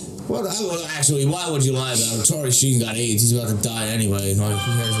lie. Well, actually, why would you lie about him? Charlie Sheen got AIDS. He's about to die anyway. Like,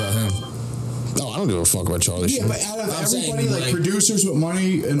 who cares about him? Oh, I don't give a fuck about Charlie Sheen. Yeah, but out of everybody, like producers with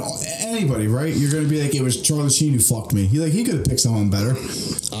money and anybody, right? You're gonna be like, it was Charlie Sheen who fucked me. He could have picked someone better.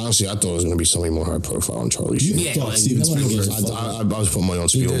 Honestly, I thought it was gonna be something more high profile than Charlie Sheen. You thought Steven Spielberg. I was putting money on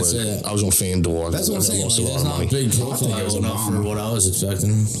Spielberg. I was on FanDuel. That's what I'm saying. Like, That's not a big profile enough for what I was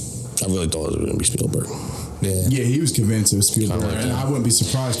expecting. I really thought it was gonna be Spielberg. Yeah, he was convinced it was Spielberg, and I wouldn't be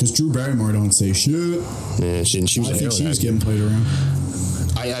surprised because Drew Barrymore don't say shit. Yeah, she was. I think she was getting played around.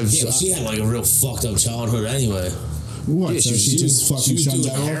 She had like a real fucked up childhood anyway. What? Yeah, so she just fucking she was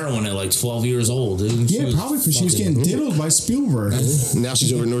doing heroin at like 12 years old, dude. Yeah, probably because she was getting diddled by Spielberg. Now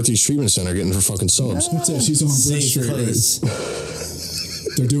she's over at Northeast Treatment Center getting her fucking subs. That's it. She's on Bridge Street.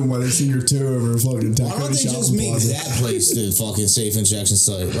 Right? They're doing what? They senior two over a fucking Why don't they just make that place the fucking safe injection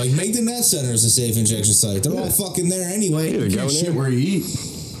site? Like, make the Net Center as a safe injection site. They're all fucking there anyway. You can't shit where you eat.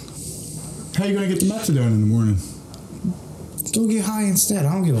 How you gonna get the methadone in the morning? Go get high instead.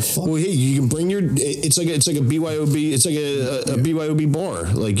 I don't give a fuck. Well, hey, you can bring your. It's like a BYOB. It's like a BYOB bar.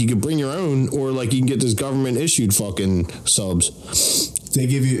 Like you can bring your own, or like you can get this government issued fucking subs. They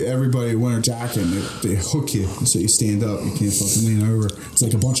give you everybody a winter jacket and they hook you so you stand up. You can't fucking lean over. It's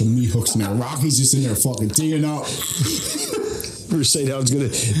like a bunch of meat hooks in there. Rocky's just in there fucking teeing up. We were saying how it's gonna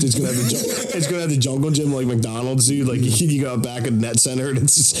have the jungle gym like McDonald's, dude. Like you go back at the Net Center and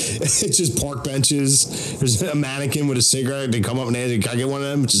it's just park benches. There's a mannequin with a cigarette. They come up and they can I get one of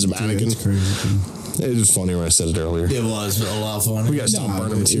them, which is a mannequin. Dude, that's crazy, dude. It was funny when I said it earlier. It was a lot of fun. We got to stop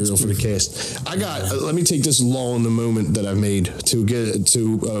burning material for the cast. Let me take this lull in the moment that I've made to get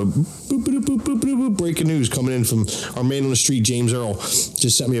to breaking news coming in from our man on the street, James Earl.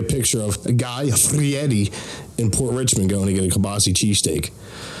 Just sent me a picture of a guy, Frietti, in Port Richmond going to get a Kibasi cheesesteak.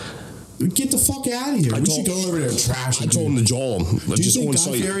 Get the fuck out of here. We should go over there and trash it. I told him to jaw him. Do you think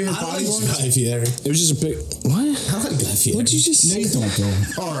Guy Fieri has body parts? It was just a big... What? I like Guy Fieri. What'd you just say? No, you don't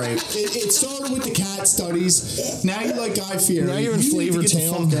go. All right. It started with the cat studies. Now you like Guy Fieri. Now you're in Flavor Town. Get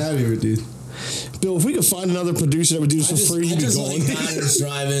the fuck out of here, dude. Bill, if we could find another producer that would do this for free, you'd be going. Like diners,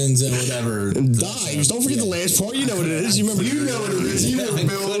 drive-ins, and whatever. And dives. Don't forget the last part. You know what it is. You remember? You know what it is. You know,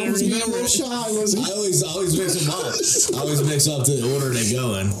 Bill. It was a little shy, wasn't it? I always mix them up. I always mix up the order they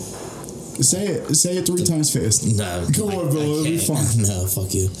go in. Say it 3 times fast. No. Come on, Bill. It'll be fun. No,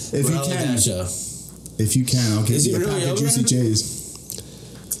 fuck you. If you can. If you can, I'll give you a pack of Juicy J's.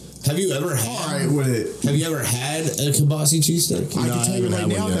 Have you ever had? All right, with it. Have you ever had a Kibasi cheesesteak? I can tell you right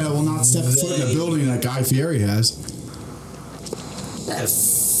now that I will not step foot in a building that Guy Fieri has. That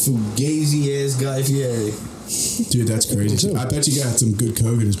fugazi ass Guy Fieri. Dude, that's crazy. I bet you got some good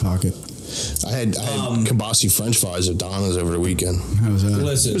coke in his pocket. I had Kibasi French fries at Donna's over the weekend. How was that?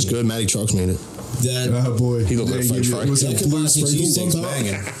 Listen, it was good. Matty Trucks made it. Oh boy, he looked like French fries. Was it blue sprinkles on top?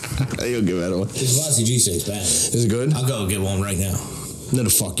 Banging. You'll give that one. Kibasi cheesesteak's banging. Is it good? I'll go get one right now. No, the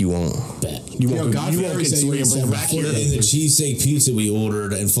fuck you won't. Bet. You won't get 3 and bring back here. In the cheesesteak pizza we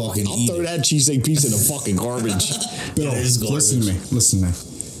ordered and fucking I'll throw that cheesesteak pizza in the fucking garbage. Bill, listen to me.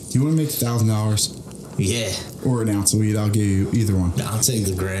 Do you want to make $1,000? Yeah. Or an ounce of weed? I'll give you either one. I'll take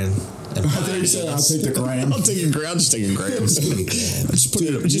the grand. I thought you said I'll take the gram. I'll take a gram. Just take a gram. Just put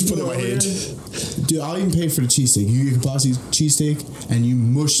it in my hand. Dude, I'll even pay for the cheesesteak. You get Kibasi cheesesteak and you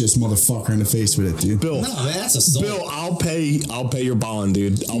mush this motherfucker in the face with it, dude. Bill, no, man, that's assault. Bill, I'll pay your bond,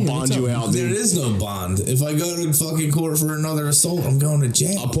 dude. I'll bond you out, dude. There is no bond. If I go to fucking court for another assault, I'm going to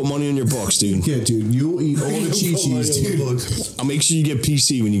jail. I'll put money on your books, dude. Yeah, dude. You'll eat all the cheese, dude. I'll make sure you get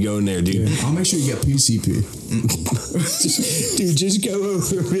PC when you go in there, dude. Yeah, I'll make sure you get PCP. Dude, just go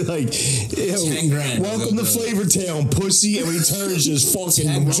over and be like, 10 grand. Welcome to Flavor Town, pussy. And when he turns, just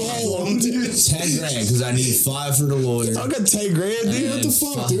fucking jaw him, dude. 10 grand, because I need 5 for the lawyer. I got 10 grand, dude. What the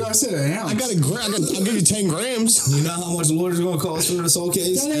fuck, dude? I said an ounce. I got a gram. I'll give you 10 grams. You know how much the lawyer's going to cost for an assault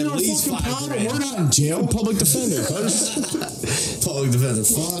case? That ain't our fucking problem. We're not in jail. Public defender, cuz. Public defender.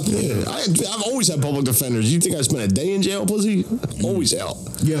 Fuck yeah. I've always had public defenders. You think I spent a day in jail, pussy? Always out.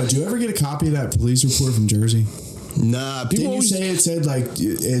 Yo, do you ever get a copy of that police report from Jersey? Nah, people Didn't you say it said like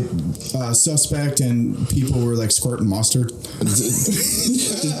suspect and people were like squirting mustard?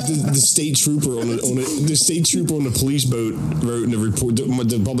 the state trooper on the police boat wrote in the report.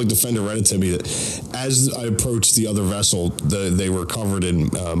 The public defender read it to me that as I approached the other vessel, they were covered in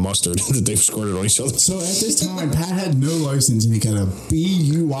mustard that they squirted on each other. So at this time, Pat had no license and he got a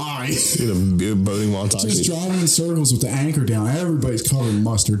BUI. A boating while just driving in circles with the anchor down. Everybody's covered in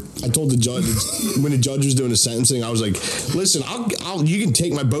mustard. I told the judge when the judge was doing the sentencing, I was like, "Listen, you can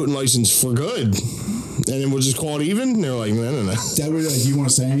take my boating license for good, and then we'll just call it even." And they were like, "No." That was like, "You want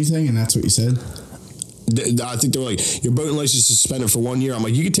to say anything?" And that's what you said. I think they were like, your boating license is suspended for 1 year. I'm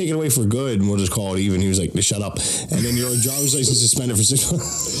like, you can take it away for good, and we'll just call it even. He was like, shut up. And then your driver's license is suspended for 6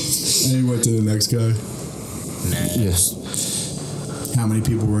 months. And he went to the next guy. Yes. How many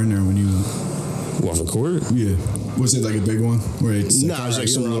people were in there when you went? What, for court? Yeah. Was it like a big one? Where it's No, it was like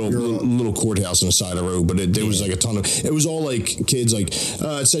some little courthouse on the side of the road, but there was like a ton of. It was all like kids, like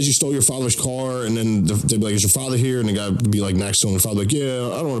it says you stole your father's car, and then they'd be like, "Is your father here?" And the guy would be like next to him, and the father would be like,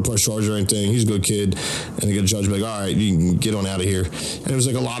 "Yeah, I don't want to press charges or anything. He's a good kid." And the judge would be like, "All right, you can get on out of here." And it was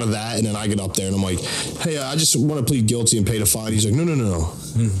like a lot of that. And then I get up there and I'm like, "Hey, I just want to plead guilty and pay the fine." He's like, "No.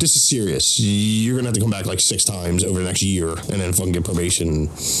 This is serious. You're gonna have to come back like 6 times over the next year, and then fucking get probation."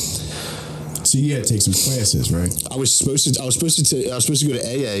 So you had to take some classes, right? I was supposed to go to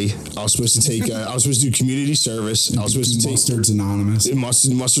AA. I was supposed to take. I was supposed to do community service. I was supposed to take Mustard's Anonymous.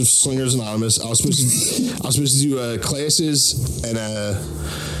 Mustard Slingers Anonymous. I was supposed to do classes and I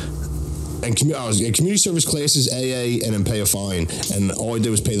was community service classes, AA, and then pay a fine. And all I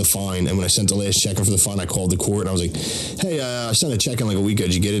did was pay the fine. And when I sent the last check in for the fine, I called the court and I was like, "Hey, I sent a check in like a week ago.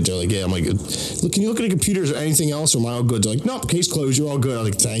 Did you get it?" They're like, "Yeah." I'm like, "Look, can you look at the computers or anything else, or am I all good?" They're like, "Nope, case closed. You're all good." I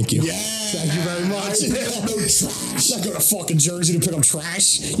was like, "Thank you." Yeah. Thank you very much. No trash. I go to fucking Jersey to pick up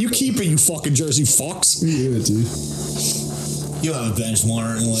trash. You keep it, you fucking Jersey fucks. Yeah, dude. You'll have a bench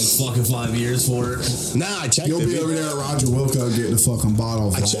warrant in like fucking 5 years for it. Nah, I checked it. You'll be over there at Roger Wilco getting a fucking bottle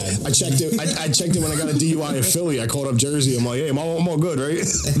of I checked it. I checked it when I got a DUI in Philly. I called up Jersey. I'm like, "Hey, I'm all good, right?"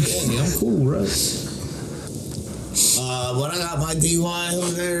 Yeah, I'm cool, right? When I got my DUI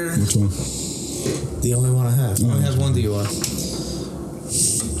over there. Which one? The only one I have. I only have one DUI.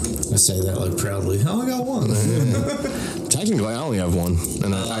 I say that like proudly. I only got one. Technically, I only have one,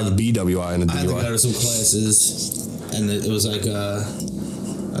 and I have a BWI and a DUI. I had to go to some classes, and it was like I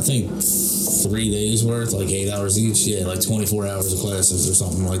think 3 days worth, like 8 hours each. Yeah, like 24 hours of classes or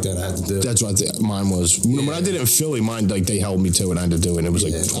something like that. I had to do. That's what mine was. When I did it in Philly, mine like they held me to it. And I had to do it. And it was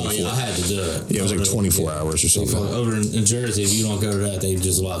like 24. I had to do it. Yeah, it was like 24 hours or something. Over in Jersey, if you don't go to that, they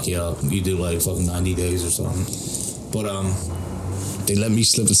just lock you up. You do like fucking 90 days or something. But they let me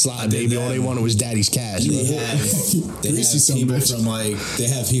slip and slide, baby. All they wanted was daddy's cash. They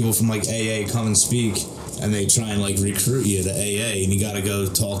have people from like AA come and speak, and they try and like recruit you to AA, and you got to go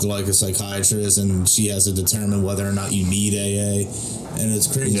talk to like a psychiatrist, and she has to determine whether or not you need AA, and it's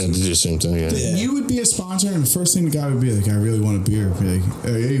crazy. Yeah, they do the same thing. Yeah. You would be a sponsor, and the first thing the guy would be like, "I really want a beer." Be like,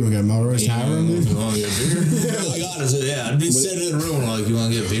 "Oh yeah, you want to get Melrose Tavern, dude? You want to get a beer?" Oh my God, I'd be sitting in the room like, "You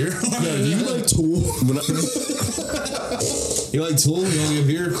want to get beer?" Yeah, you like Tool? You like Tool? You want to get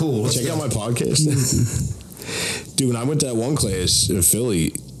beer? Cool. Check out my podcast, dude. When I went to that one class in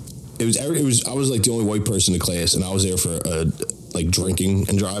Philly, I was like the only white person in the class, and I was there for like drinking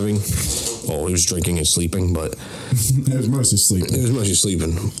and driving. Well, it was drinking and sleeping, but it was mostly sleeping. It was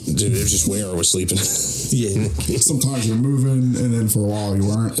just where I was sleeping. Yeah. Sometimes you're moving, and then for a while you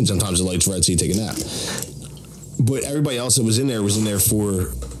weren't. And sometimes the light's red, so you take a nap. But everybody else that was in there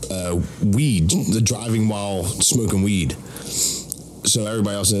for weed, the driving while smoking weed. So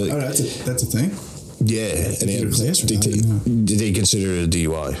everybody else. That's a thing. Yeah, and they consider it a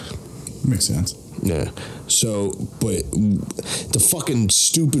DUI. Makes sense. Yeah. So, but the fucking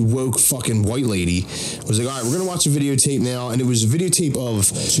stupid woke fucking white lady was like, "All right, we're gonna watch a videotape now," and it was a videotape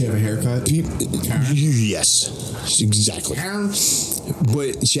of. Did she have a haircut? Yes, exactly. Karen?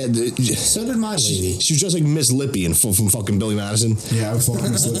 But she had so did my lady. She was just like Miss Lippy from fucking Billy Madison. Yeah, I was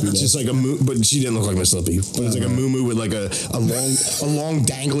fucking Miss Lippy. Just like but she didn't look like Miss Lippy. But it's like a moo with like a long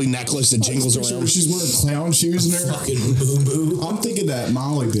dangly necklace that jingles around. She's wearing clown shoes in there. Fucking moo. I'm thinking that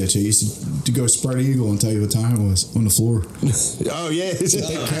Molly bitch. I used to go spread eagle and tell you what time it was on the floor. Oh yeah,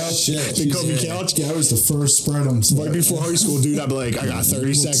 big comfy couch. Yeah, I was the first spread them. Right before high school, dude, I'd be like, "I got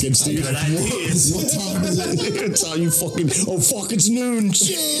 30 seconds, dude." What time is it? It's how you fucking. Oh fuck, it's noon.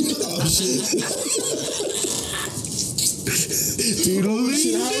 Shit. Oh shit. Dude, how is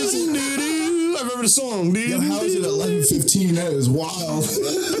it? I remember the song, dude. Yo, how is it 11:15? That is wild.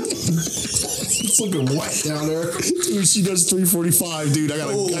 It's looking wet down there. Dude, she does 3:45, dude. I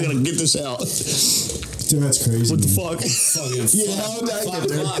gotta get this out. Dude, that's crazy. What the man. fuck? Yeah, how did that get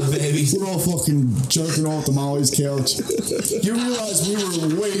there? Baby. We're all fucking jerking off the Molly's couch. You realize we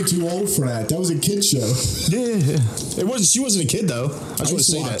were way too old for that. That was a kid show. Yeah. It wasn't. She wasn't a kid though. I just want to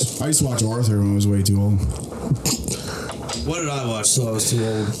say that. I used to watch Arthur when I was way too old. What did I watch till I was too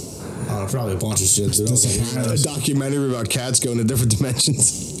old? Probably a bunch of shit. A documentary about cats going to different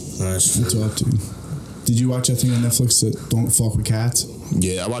dimensions. That's up, dude. Did you watch that thing on Netflix that Don't Fuck with Cats?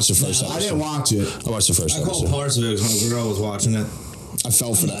 Yeah, I watched the first episode. I didn't watch it. I watched the first episode. I called parts of it because my girl was watching it. I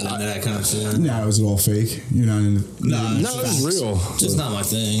fell for that. That kind of shit. No, is it all fake? You're not in. No, it was real. Just not my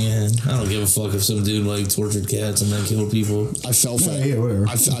thing, man. I don't give a fuck if some dude like tortured cats and then killed people. I fell for that. Yeah, whatever.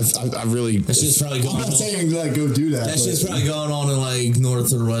 I really. That shit's probably going on. I'm not saying like go do that. That shit's probably going on in like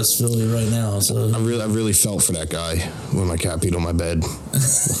North or West Philly right now. So I really felt for that guy when my cat peed on my bed. I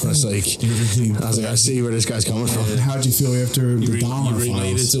was like, I see where this guy's coming from. How'd you feel after the Dahmer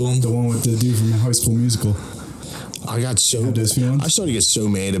related files? to him? The one with the dude from High School Musical. I got so. Those feelings? I started to get so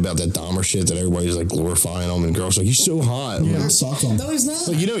mad about that Dahmer shit that everybody's like glorifying him, and girls like, he's so hot. Yeah, Like, suck him. no, he's not.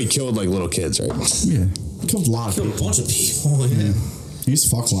 like, you know, he killed like little kids, right? Yeah, killed a lot of Killed a people. bunch of people. Yeah. He used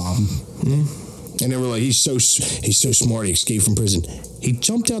to fuck a lot of them. And they were like, he's so smart. He escaped from prison. He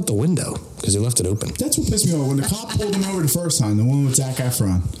jumped out the window because they left it open. That's what pissed me off when the cop pulled him over the first time. The one with Zac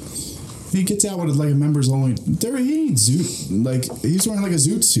Efron. He gets out with like a members only. He ain't zoot. Like he's wearing like a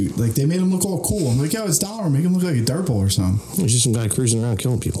zoot suit. Like they made him look all cool. I'm like, yo, it's Dahmer. Make him look like a dirtball or something. He's just some guy cruising around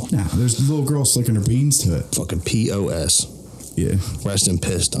killing people. Nah, there's a little girl slicking her beans to it. Fucking POS. Yeah, Rest in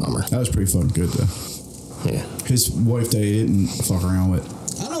piss, Dahmer. that was pretty fucking good though. Yeah. His wife that he didn't fuck around with.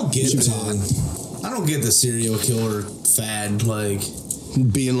 I don't get I don't get the serial killer fad. Like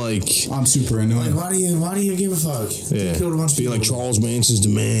Being like, I'm super into it. why do you give a fuck? yeah, You killed a bunch of being like people. Charles Manson's the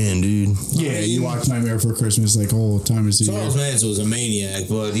man, dude. Yeah, you watch Nightmare Before Christmas like all the time is the Charles year. Manson was a maniac,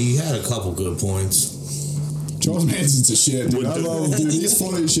 but he had a couple good points. Charles Manson's a shit, dude. I love him, dude. He's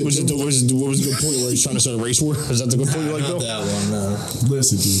funny as shit. What was the good point where he's trying to start a race war? Is that the good point you like, Not Bill? that one, no.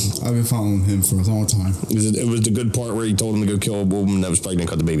 Listen, dude. I've been following him for a long time. It was the good part where he told him to go kill a woman that was pregnant and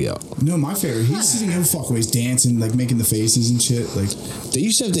cut the baby out. No, my favorite. He's sitting here fucking ways dancing, like making the faces and shit. Like They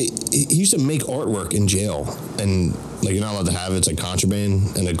used to have he used to make artwork in jail, and like you're not allowed to have it. It's like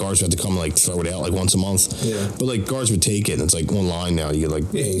contraband, and the guards would have to come and like throw it out like once a month. Yeah. But like guards would take it, and it's like online now. You get like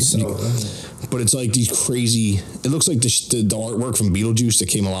but it's like these crazy. It looks like the artwork from Beetlejuice that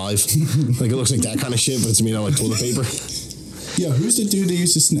came alive. Like it looks like that kind of shit, but it's made out of like toilet paper. yeah, who's the dude that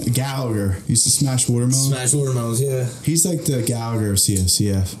used to Gallagher? He used to smash watermelon. Smash watermelons, yeah. He's like the Gallagher of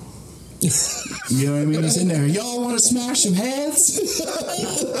CFCF. You know what I mean? He's in there. Y'all want to smash some heads?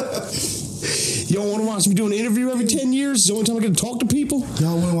 Y'all want to watch me do an interview every 10 years? It's the only time I get to talk to people?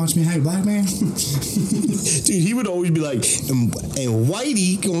 Y'all want to watch me hang a black man? Dude, he would always be like, and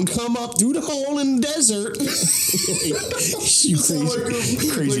Whitey gonna come up through the hole in the desert. You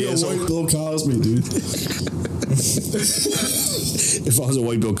crazy like asshole. a white Bill Cosby, dude. If I was a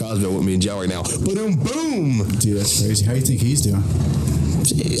white Bill Cosby, I wouldn't be in jail right now. Boom, boom. Dude, that's crazy. How do you think he's doing?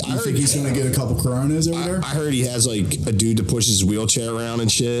 I You think he's gonna get a couple coronas over there? I heard he has like a dude to push his wheelchair around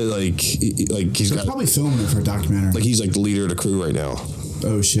and shit. Like he's They're got probably filming it for a documentary. like he's like the leader of the crew right now.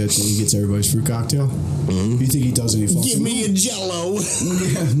 Oh shit! So he gets everybody's fruit cocktail. You think he does any? Give me a Jello.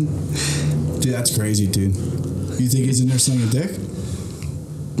 Dude, that's crazy, dude. You think he's in there slinging dick?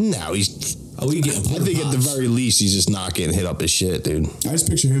 No, he's. Are we getting I think at the very least he's just not getting hit up his shit, dude. I just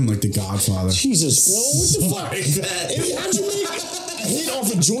picture him like the Godfather. Jesus, Phil, what the fuck? How'd you make a hit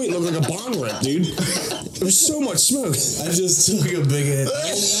off a joint look like a bong rip, dude? There was so much smoke. I just took a big hit. I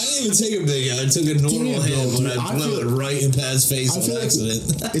didn't even take a big hit. I took a normal hit, but I blew it right in Pat's face on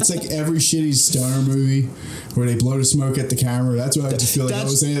accident. It's like every shitty stoner movie where they blow the smoke at the camera. That's what I just feel like I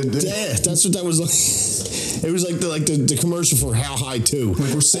was saying. Yeah, that's what that was like. It was like the commercial for How High 2.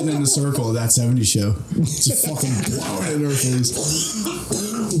 Like we're sitting in the circle of that 70s show. Just fucking blowing it in our face.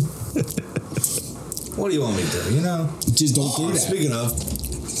 What do you want me to do? You know? Just don't do that. Speaking of,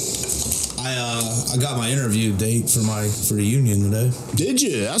 I got my interview date for the union today. Did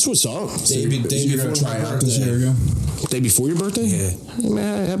you? That's what's up. Day You're before gonna try my out this year birthday. ago? Day before your birthday? Yeah. Hey,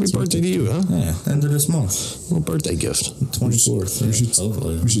 man, happy birthday to you, huh? Yeah, end of this month. Little birthday gift. 24th.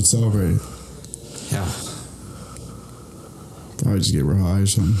 Hopefully. We should celebrate it. Yeah. Probably just get real high or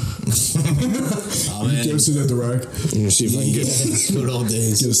something. Oh, man. Go sit at the rack. Let me see if I can get Good old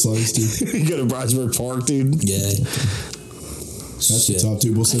days. Get a slice, dude. go to Bridesburg Park, dude. Yeah. That's what's up,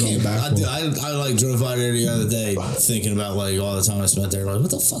 dude. We'll sit on the back wall. I like drove by there the other day thinking about like all the time I spent there. Like, what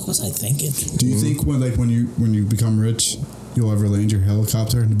the fuck was I thinking? Do you think when you become rich, you'll ever land your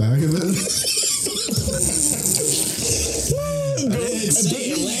helicopter in the back of it?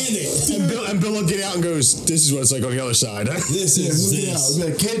 And Bill will get out and goes, this is what it's like on the other side. Huh? This Yeah, is look it out. this. Be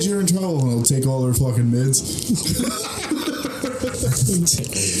like, kids, you're in trouble, and he'll take all their fucking mids.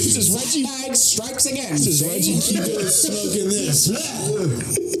 Says Reggie strikes again. Says Reggie keep Smoking this.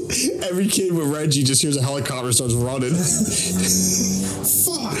 Every kid with Reggie just hears a helicopter starts running.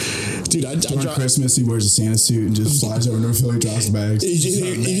 Fuck. Dude, I During drive. Christmas, he wears a Santa suit and just flies over North Philly, drops the bags.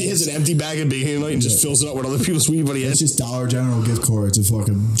 He has an empty bag at the beginning of the night and just fills it up with other people's weed, but he It's has. just Dollar General gift cards and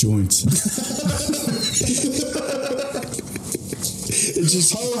fucking joints. It's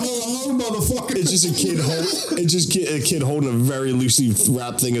just ho, motherfucker. It's just a kid holding a very loosely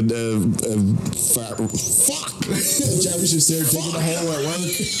wrapped thing of fuck. Jerry's just there digging a hole at work.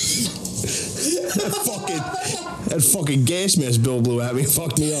 That fucking gas mask Bill blew at me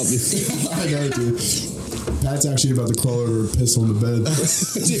fucked me up. I know, dude. That's actually about to crawl over and piss on the bed.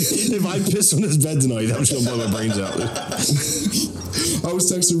 If I piss on this bed tonight, I'm just gonna blow my brains out. I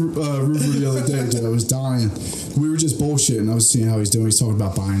was texting Rupert the other day, dude. I was dying. We were just bullshitting. I was seeing how he's doing. He's talking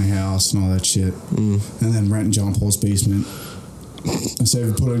about buying a house and all that shit. And then renting John Paul's basement. I said, if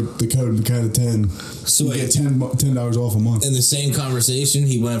you put the code in the code of 10, so you get $10 off a month. In the same conversation,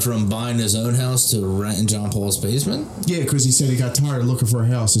 he went from buying his own house to renting John Paul's basement? Yeah, because he said he got tired of looking for a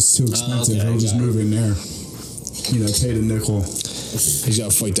house. It's too expensive. Okay, He'll just move in there. Pay the nickel. He's got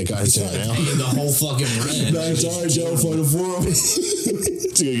to fight that guy tonight now. The whole fucking rent. That's all right, Joe. Fight it for him.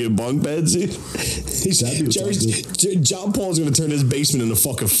 He's going to get bunk beds, dude. John Paul's going to turn his basement into a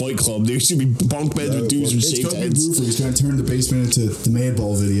fucking fight club, dude. It's going to be bunk beds with dudes with shaved heads. He's going to turn the basement into the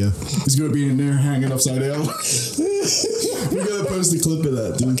Madball video. He's going to be in there hanging upside down. We got to post a clip of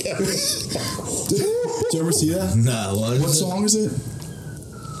that, dude. Did you ever see that? No. What song is it?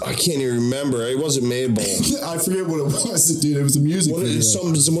 I can't even remember. It wasn't Madball. I forget what it was, dude. It was a music video.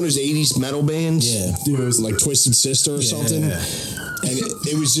 One of those 80s metal bands. Yeah. Dude, it was like Twisted Sister or something. Yeah. And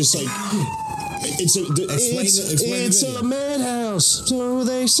it was just like... It's a madhouse, so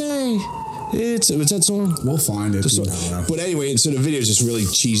they say. What's that song? We'll find it. But anyway, so the video is just really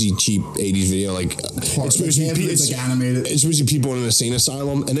cheesy, cheap 80s video. Like it's supposed to be like animated. It's supposed to be people in an insane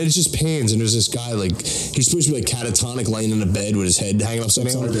asylum, and then it just pans, and there's this guy like he's supposed to be like catatonic, laying in a bed with his head hanging upside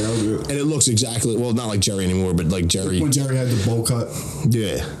down, and it looks exactly not like Jerry anymore, but like Jerry when Jerry had the bowl cut.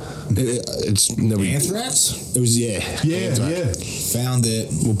 Yeah. It's nobody. Anthrax? It was Found it.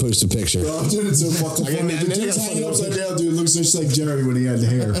 We'll post a picture. Oh, dude, it's so fucking funny. The dude's hanging upside down, dude. It looks just like Jerry when he had the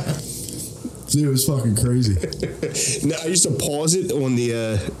hair. Dude, it was fucking crazy. No, I used to pause it on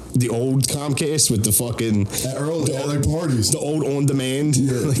the old Comcast with the fucking early parties, the old on demand,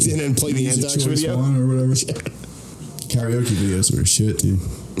 and then play the Anthrax video or whatever. Karaoke videos were shit, dude.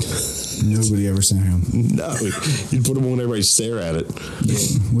 Nobody ever sang them. No, you'd put them on, everybody stare at it. Yeah,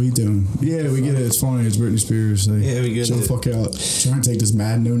 what are you doing? Yeah, we get it. It's funny. It's Britney Spears. Like, yeah, we get it. Chill the fuck out. Trying to take this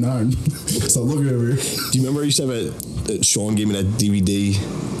Madden 09. Stop looking over here. Do you remember I used to have Sean gave me that DVD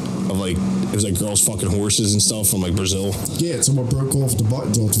of like, it was like girls fucking horses and stuff from like Brazil? Yeah, someone broke off the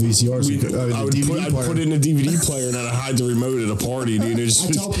buttons off the VCR. I'd put it in a DVD player and then I'd hide the remote at a party, dude. I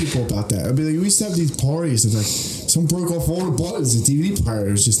tell people about that. I'd be like, we used to have these parties and like, someone broke off all the buttons. The DVD player.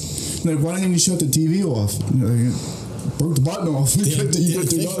 It was just like, why didn't you shut the TV off? Broke the button off. You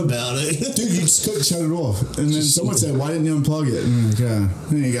think about it. Dude, you just couldn't shut it off. And then someone said, why didn't you unplug it? And I'm like,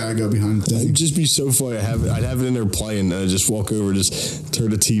 then you gotta go behind the thing. It'd just be so funny. I'd have it in there playing, and I'd just walk over, just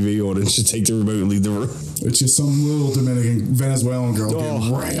turn the TV on, and just take the remote and leave the room. It's just some little Dominican, Venezuelan girl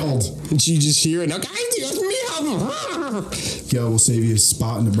getting railed. And she just hear it, and yo, we'll save you a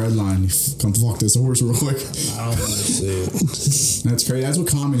spot in the bread line. Come fuck this horse real quick. I don't want to see it. That's crazy. That's what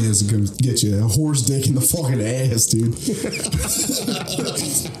comedy is. It can get you a horse dick in the fucking ass, dude.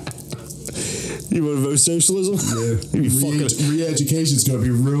 You want to vote socialism? Yeah. Re-education's going to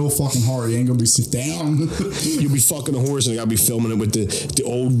be real fucking hard. You ain't going to be sit down. You'll be fucking a horse, and I got to be filming it with the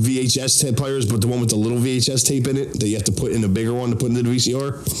old VHS tape players, but the one with the little VHS tape in it that you have to put in a bigger one to put into the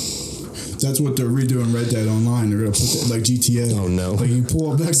VCR. That's what they're redoing Red Dead Online. They're going to put it like GTA. Oh, no. Like you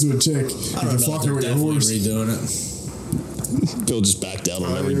pull up next to a chick, you can fuck her with your horse. Redoing it. Bill just backed out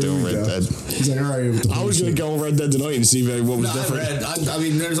on everything Red Dead. He's like, all right. I was going to go on Red Dead tonight and see what was different. I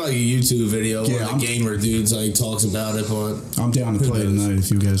mean, there's like a YouTube video where the gamer dudes like talks about it, but I'm down to play tonight if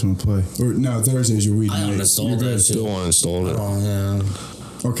you guys want to play. Or no, Thursday's your weed night. I uninstalled that shit. Still uninstalled it. Oh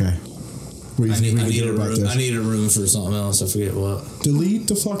yeah. Okay. I need a room for something else. I forget what. Delete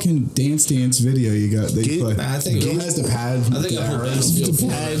the fucking Dance video you got. They play. I think it has the pad. I think I put the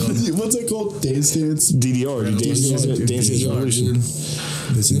pad. What's it called? Dance. DDR. Dance Revolution.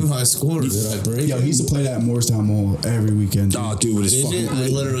 New high score. Did I break? Yo, he used to play that in Morristown Mall every weekend. Oh, dude, with his fucking. I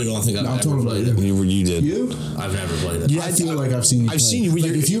literally don't think I've ever played it. You did. You? I've never played it. Yeah, I feel like I've seen you. I've seen you.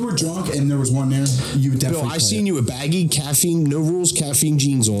 Like, if you were drunk and there was one there, you would definitely. Bill, I seen you with baggy caffeine, no rules, caffeine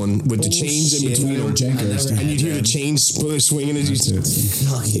jeans on with the chains in between them, and you'd hear the chains swinging as you.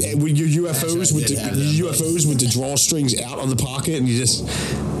 With your UFOs with the drawstrings out of the pocket, and you just.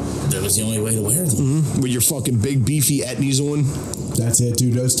 That was the only way to wear them. Mm-hmm. With your fucking big beefy etnies on. That's it,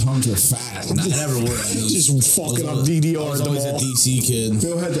 dude. Those tongues were fat. I never wore Eddies. Just fucking up DDR. I was always a DC kid.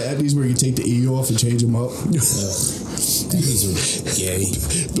 Bill had the Eddies where you take the E off and change them up. Eddies are gay.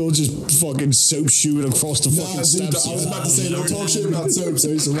 Bill just fucking soap shooting across the fucking Dude, steps. I was about to say, don't talk shit about soaps. I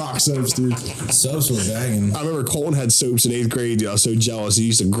used to rock soaps, dude. Soaps were banging. I remember Colton had soaps in 8th grade. Dude. I was so jealous. He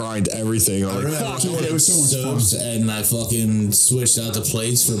used to grind everything. I'm like, fuck, it was so much soaps, and I fucking switched out the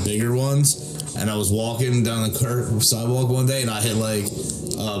plates for bigger ones. And I was walking down the sidewalk one day, and I hit like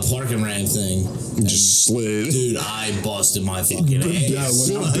a parking ramp thing. And just slid. Dude, I busted my fucking ass.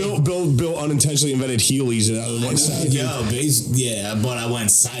 Bill unintentionally invented Heelys and out of one side. But I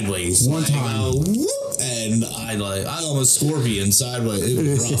went sideways. One time. And I almost scorpion sideways. It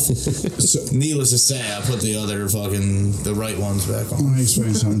was rough. So, needless to say, I put the right ones back on. Let me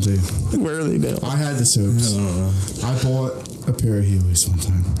explain something to you. Where are they now? I had the soaps. I bought a pair of Heelys one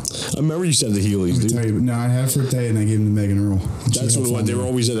time. I remember you said the Heelys, dude. Tell you, no, I had it for a day and I gave them to Megan Earl. That's what they were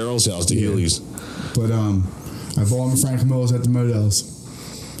always at Earl's house, the Heelys. But I bought them at Frank Mills at the Models.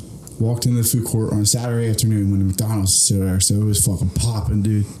 Walked into the food court on a Saturday afternoon when the McDonald's was still there, so it was fucking popping,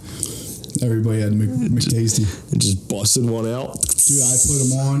 dude. Everybody had McTasty. Just busted one out. Dude, I put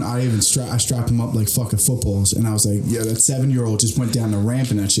them on. I even strapped them up like fucking footballs, and I was like, "Yeah, that 7-year-old just went down the ramp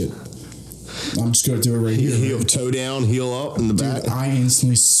in that shit." I'm just gonna do it right here. Heel, toe down, heel up in the back. I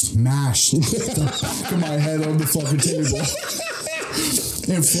instantly smashed the back of my head on the fucking table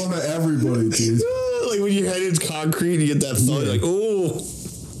in front of everybody, dude. Like when your head hits concrete, you get that thud. Like, oh.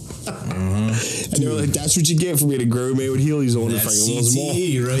 And they were like, "That's what you get for me to grow me with Heelys on." That's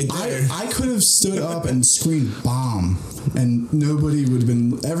CTE right there. I could have stood up and screamed "bomb," and nobody would have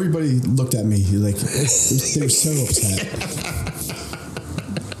been. Everybody looked at me like they were so upset.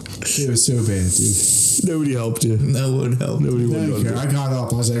 It was so bad, dude. Nobody helped you. No one helped. Nobody would help. I got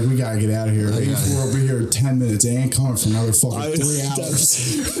up. I was like, "We gotta get out of here. We're over here 10 minutes. They ain't coming for another fucking 3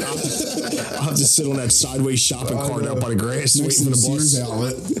 hours." I'll have to sit on that sideways shopping cart out by the grass, waiting for the bus.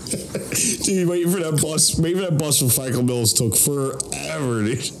 Outlet. Dude, waiting for that bus. Waiting for that bus from Franklin Mills took forever,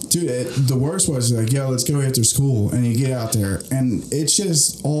 dude. Dude, the worst was like, "Yo, let's go after school," and you get out there, and it's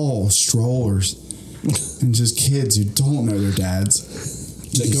just all strollers and just kids who don't know their dads.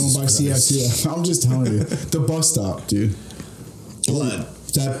 Like going by CFC. I'm just telling you, the bus stop, dude. What?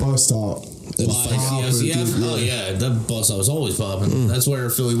 That bus stop. CFCF? Oh yeah, that bus stop was always popping. That's where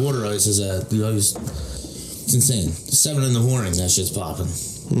Philly Water Ice is at. Dude, it's insane. 7 in the morning, that shit's popping.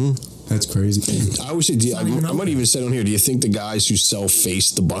 That's crazy. I always say, I might even say on here, do you think the guys who sell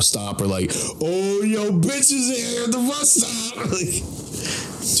face the bus stop are like, "Oh, yo, bitches here at the bus stop"? Like,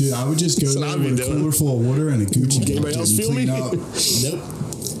 dude, I would just go there with a cooler full of water and a Gucci. Anybody else feel me? Nope.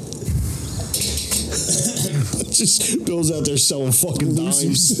 Just Bill's out there selling fucking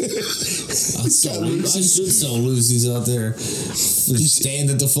dimes. I should sell Lucy's out there. Just stand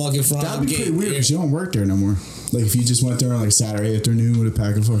at the fucking front. That'd be pretty weird because you don't work there no more. Like if you just went there on like Saturday afternoon with a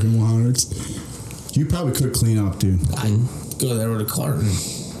pack of fucking 100s, you probably could clean up, dude. I'd go there with a cart and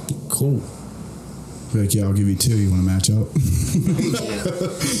be cool. Be like, "Yeah, I'll give you 2. You want to match up?"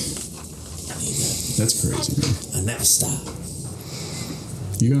 That's crazy, man. I never stop.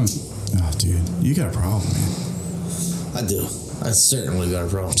 You gonna? Oh, dude, you got a problem, man. I do. I certainly got a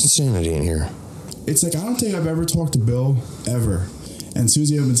problem. It's insanity in here. It's like I don't think I've ever talked to Bill ever, and as soon as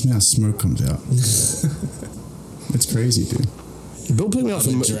he opens his mouth, smoke comes out. It's crazy, dude. Bill picked me up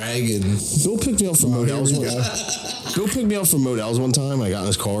from dragon. Bill picked me up from Modell's. Bill picked me up from Modell's one time. I got in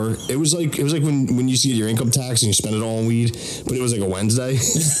his car. It was like when you used to get your income tax and you spend it all on weed, but it was like a Wednesday.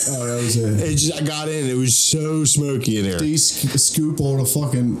 Oh, that was it. I got in. It was so smoky in there. Did he scoop all the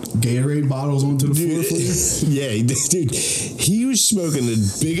fucking Gatorade bottles onto the floor for you? Yeah, dude. He was smoking the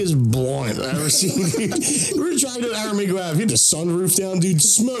biggest blunt I've ever seen. Dude. We were driving to Aramigo Ave. He had the sunroof down, dude.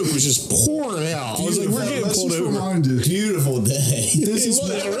 Smoke was just pouring out. I was like, we're getting pulled over. Beautiful day. This is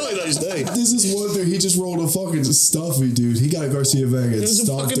a really nice day. This is one thing. He just rolled a fucking stuffy, dude. He got a Garcia Vega. It was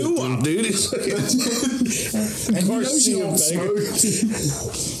a fucking ooh-wop, dude. And Garcia Vega.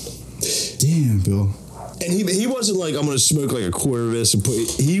 Damn, Bill. And he wasn't like, "I'm going to smoke like a quarter of this."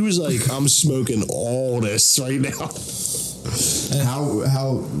 He was like, "I'm smoking all this right now."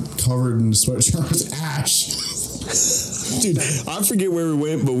 How covered in sweatshirt was ash. Dude, I forget where we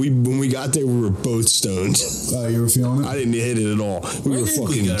went, but when we got there, we were both stoned. Oh, you were feeling it? I didn't hit it at all. We were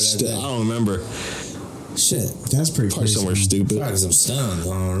fucking I don't remember. Shit. That's pretty Probably crazy. somewhere stupid. Probably some stoned. I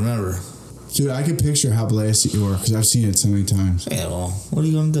don't remember. Dude, I can picture how blasted you were because I've seen it so many times. Yeah, well, what are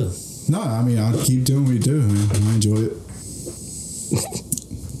you going to do? No, I mean, I'll keep doing what you do, man. I enjoy it.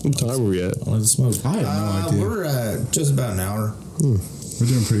 What time were we at? I like to smoke. I had no idea. We're at just about an hour. We're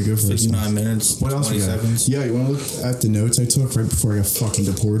doing pretty good for 59 minutes. What else 20 we got? seconds. Yeah, you want to look at the notes I took right before I got fucking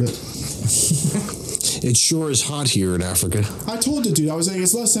deported? It sure is hot here in Africa. I told the dude, I was like,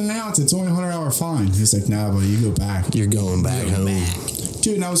 it's less than an ounce. It's only a 100-hour fine. He's like, nah, buddy, you go back. You're going back home.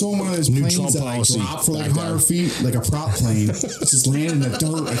 Dude, and I was on one of those New planes Trump that policy dropped for like back 100 there. feet, like a prop plane. It's just landing in the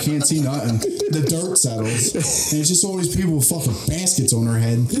dirt. I can't see nothing. The dirt settles. And it's just all these people with fucking baskets on their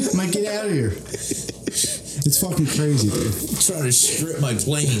head. I'm like, get out of here. It's fucking crazy, dude. Trying to strip my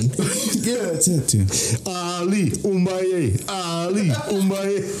plane. Yeah, that's it, dude. Ali Umbaye. Ali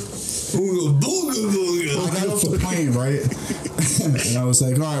Umbaye. Booga, booga, booga. I got off the plane, right? And I was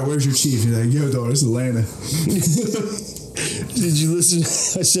like, all right, where's your chief? He's like, yo, dog, this is Atlanta. Did you listen?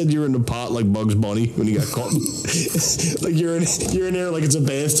 I said you're in the pot like Bugs Bunny when he got caught. Like you're in there like it's a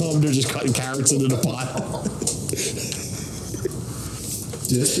bathtub. They're just cutting carrots into the pot.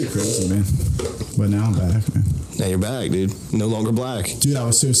 Dude, that's pretty crazy, man. But now I'm back, man. Now you're back, dude. No longer black. Dude, I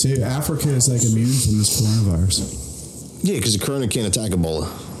was so safe. Africa is like immune from this coronavirus. Yeah, because the corona can't attack Ebola.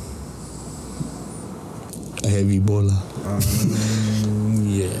 I have Ebola.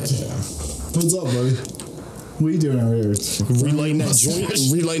 Yeah. What's up, buddy? What are you doing out here? Relighting that joint.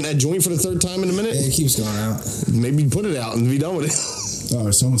 Relighting that joint for the third time in a minute. Yeah, it keeps going out. Maybe put it out and be done with it. Oh,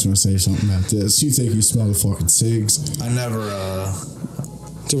 someone's gonna say something about this. You think you smell the fucking cigs? I never,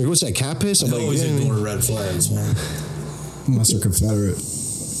 Dude, what's that, cat piss? I I'm like, always yeah, ignore red flags, man. Unless they're Confederate.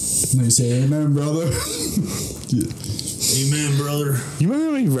 And they say, "Amen, brother." Yeah. Amen, brother. You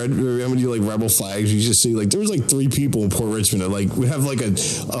remember when you like rebel flags? You just see like there was like 3 people in Port Richmond that like we have like a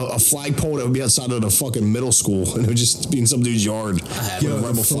flagpole that would be outside of the fucking middle school and it would just be in some dude's yard. I had with a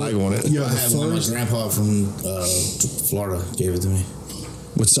rebel flag on it. Yeah, I had one. My grandpa from Florida gave it to me.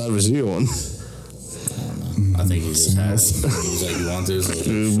 What side was he on? I think he just had it. He was like, you want this?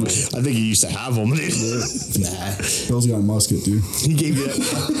 I I think he used to have them. Nah. Bill's got a musket, dude. He gave you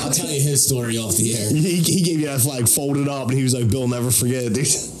that. I'll tell you his story off the air. He gave you that flag folded up, and he was like, "Bill, never forget it, dude."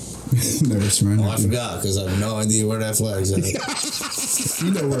 Never surrender. Oh, I forgot because I have no idea where that flag's at.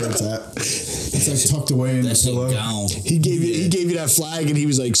 You know where it's at. It's like tucked away in the That shit pillow. gone. He gave you that flag, and he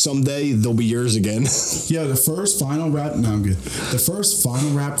was like, "Someday they'll be yours again." Yeah, the first final rap. No, I'm good. The first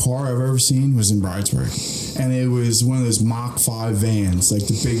final rap car I've ever seen was in Bridesburg, and it was one of those Mach 5 vans, like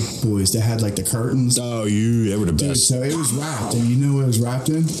the big boys that had like the curtains. Oh, they were the Dude, best. so it was wrapped, and you know what it was wrapped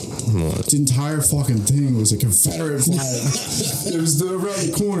in? What? The entire fucking thing was a Confederate flag. It was around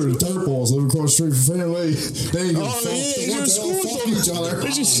the corner, the dirt balls living across the street from Fairway. They didn't give a fuck. They wanted to all fuck each other.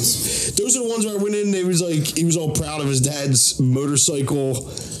 Those are the ones where I went in. He was all proud of his dad's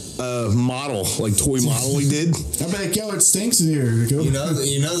motorcycle model, like toy model he did. I'm like, yo, it stinks in here. You know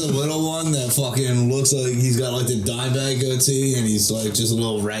the little one that fucking looks like he's got like the dye bag goatee and he's like just a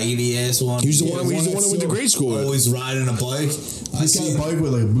little raggedy ass one. He's the one that went to grade school with. Always riding a bike. He's got a bike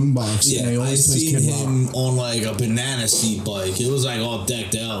with like a boombox. Yeah, and he I always plays seen Kid him Rock. on like a banana seat bike. It was like all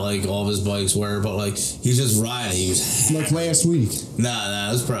decked out, like all of his bikes were, but like he's just riding. He was Like last week. Nah,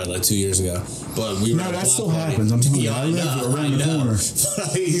 it was probably like 2 years ago. But we were No, at a that block still party. happens. I'm telling you, Yeah, I live around the corner.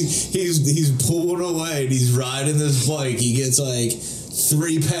 he's pulling away and he's riding this bike. He gets like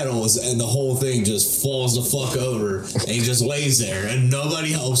 3 pedals and the whole thing just falls the fuck over and he just lays there and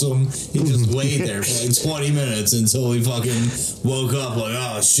nobody helps him. He just laid there for like 20 minutes until he fucking woke up like,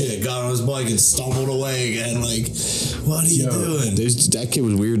 oh shit, got on his bike and stumbled away again. Like, what are you doing? That kid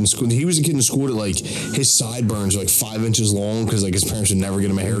was weird in school. He was a kid in school that like his sideburns were like 5 inches long because like his parents would never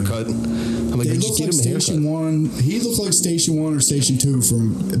get him a haircut. I'm like, They just look get like him a Station haircut. 1. He looked like Station 1 or Station 2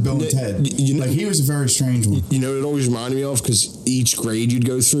 from Bill and Ted. Like, he was a very strange one. You know what it always reminded me of? Because each grade you'd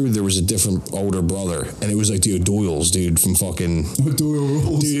go through, there was a different older brother. And it was like the O'Doyles, dude, from fucking... O'Doyle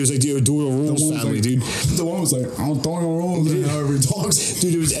Rules. Dude, it was like the O'Doyle Rules family, dude. The one was like, O'Doyle Rules, and however he talks.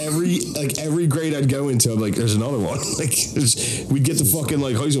 Dude, it was every grade I'd go into, I'm like, there's another one. Like, we'd get to fucking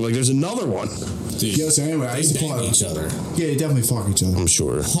like high school, like, there's another one. Dude, Yeah, so anyway, I used to bang play each other. Yeah, they definitely fuck each other. I'm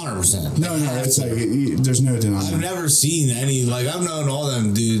sure. 100%. No, it's like, there's no denying I've that. never seen any, like, I've known all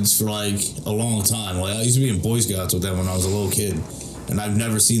them dudes for, like, a long time. Like, I used to be in Boy Scouts with them when I was a little kid. And I've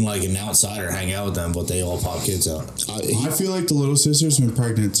never seen, like, an outsider hang out with them, but they all pop kids out. I feel like the little sister's been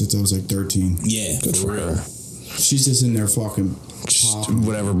pregnant since I was like 13. Yeah, Good for her. She's just in there fucking Just popping.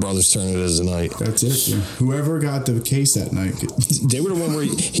 whatever brother's turn it is tonight. That's it. Yeah. Whoever got the case that night. They were the one where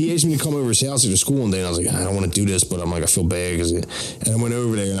he asked me to come over to his house after school one day, and I was like, I don't want to do this, but I'm like, I feel bad. And I went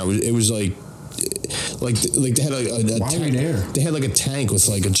over there, and it was like Like they had a Why are we there? They had like a tank with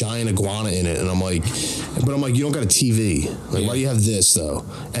like a giant iguana in it, and I'm like, you don't got a TV. Like, why do you have this though?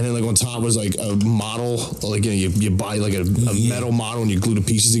 And then like on top was like a model, like you buy like a metal model and you glue the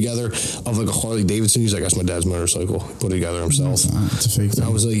pieces together of like a Harley Davidson. He's like, that's my dad's motorcycle. He put it together himself. It's a fake thing. I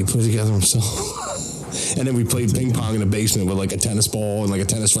was like, he put it together himself. And then we played ping pong in the basement with like a tennis ball and like a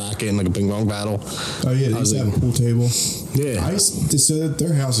tennis racket and like a ping pong battle. Oh yeah, they used to have a pool table. Yeah. So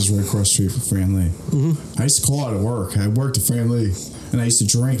their house is right across the street from Fran Lee. I used to call out of work. I worked at Fran Lee, and I used to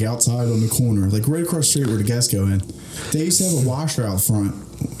drink outside on the corner, like right across the street where the guests go in. They used to have a washer out front,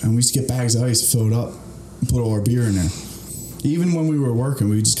 and we used to get bags of ice, fill it up, and put all our beer in there. Even when we were working,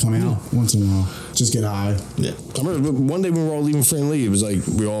 we'd just come out once in a while, just get high. Yeah. I remember one day when we were all leaving Fran Lee, it was like,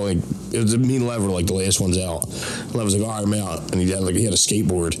 it was me and Lev were like the last ones out. Lev was like, all right, I'm out. And he had a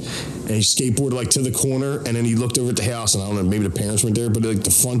skateboard. And he skateboarded like to the corner, and then he looked over at the house, and I don't know, maybe the parents weren't there, but like the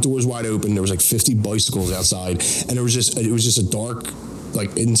front door was wide open. There was like 50 bicycles outside, and it was just a dark,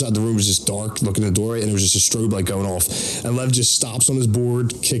 like inside the room was just dark, looking at the doorway, and it was just a strobe light going off. And Lev just stops on his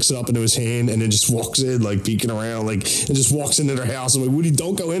board, kicks it up into his hand, and then just walks in, like peeking around, like, and just walks into their house. I'm like, Woody,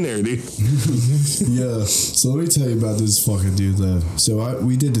 don't go in there, dude. Yeah. So let me tell you about this fucking dude, Lev. So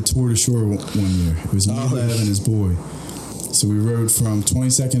we did the Tour de Shore one year. It was me, Lev, and his boy. So we rode from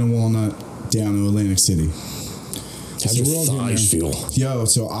 22nd and Walnut down to Atlantic City. How'd your thighs feel? Yo,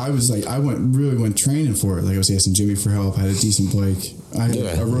 so I was like, I went training for it. Like I was asking Jimmy for help. I had a decent bike. I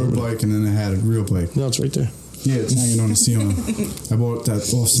had a road bike, and then I had a real bike. No, it's right there. Yeah, it's hanging on the ceiling. I bought that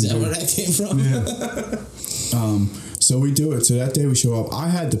Austin. Is that where that came from? Yeah. So we do it. So that day we show up. I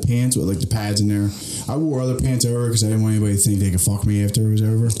had the pants with like the pads in there. I wore other pants over because I didn't want anybody to think they could fuck me after it was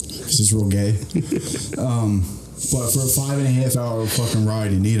over. Because it's real gay. But for a 5.5 hour fucking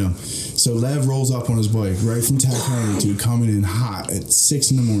ride, you need them. So Lev rolls up on his bike right from Tacoma, dude, coming in hot at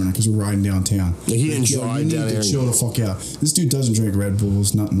 6 a.m. because we're riding downtown. Yeah, he didn't drive down there. Chill the fuck out. This dude doesn't drink Red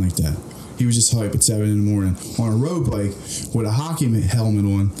Bulls, nothing like that. He was just hype at 7 a.m. on a road bike with a hockey helmet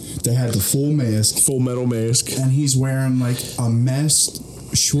on. They had the full mask, full metal mask, and he's wearing like a messed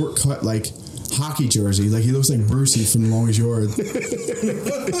shortcut like hockey jersey. Like he looks like Brucey from The Longest Yard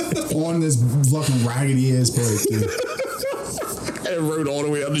on this fucking raggedy ass bike, dude. And rode all the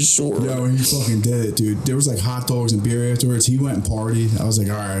way out the shore. Yo, he fucking did it, dude. There was like hot dogs and beer afterwards. He went and partied. I was like,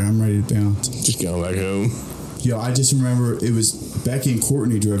 all right, I'm ready to bounce. Just going back home. Yo, I just remember it was Becky and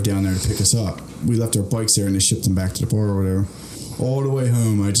Courtney drove down there to pick us up. We left our bikes there and they shipped them back to the bar or whatever. All the way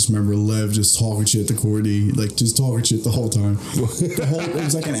home, I just remember Lev just talking shit to Courtney, like just talking shit the whole time. It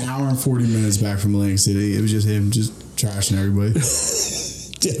was like an hour and 40 minutes back from Atlantic City. It was just him just trashing everybody.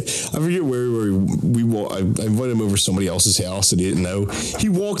 Yeah, I forget where we walked. I invited him over to somebody else's house and he didn't know. He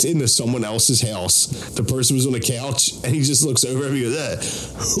walked into someone else's house. The person was on the couch and he just looks over at me and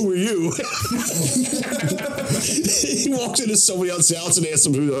goes, who are you? He walks into somebody else's house and asks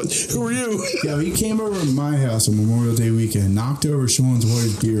him, who are you? Yo, he came over to my house on Memorial Day weekend, knocked over Sean's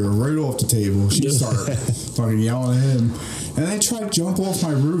wife's beer right off the table. She started fucking yelling at him. And they tried to jump off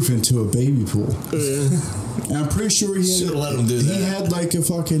my roof into a baby pool. And I'm pretty sure he had like a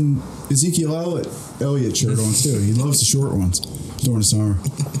fucking Ezekiel Elliott shirt on too. He loves the short ones during the summer.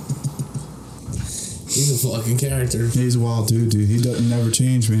 He's a fucking character. He's a wild dude. He doesn't never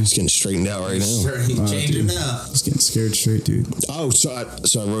change, man. He's getting straightened out right now. Sure, he's changing now. He's getting scared straight, dude. Oh, so I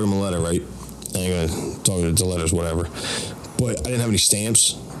wrote him a letter, right? I ain't gonna talk to letters, whatever. But I didn't have any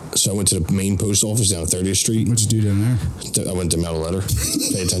stamps. So I went to the main post office down 30th Street. What'd you do down there? I went to mail a letter.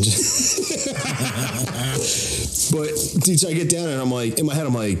 Pay attention. But, dude, so I get down there and I'm like, in my head,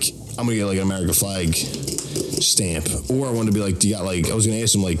 I'm like, I'm going to get like an American flag stamp. Or I wanted to be like, I was going to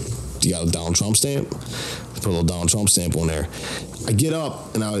ask him, like, do you got a Donald Trump stamp? Put a little Donald Trump stamp on there. I get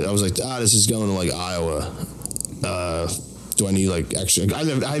up and I was like, this is going to like Iowa. Do I need like extra? I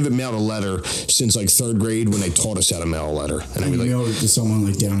haven't mailed a letter since like 3rd grade when they taught us how to mail a letter. And we mailed it to someone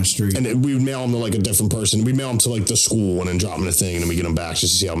like down the street. And we would mail them to like a different person. We'd mail them to like the school and then drop them in a thing and then we get them back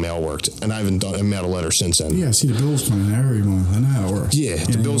just to see how mail worked. And I haven't mailed a letter since then. Yeah, I see the bills coming in every month. I know how it works. Yeah,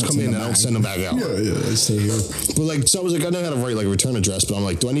 the bills come in and I don't send them back out. Yeah, they stay here. But like, so I was like, I know how to write like a return address, but I'm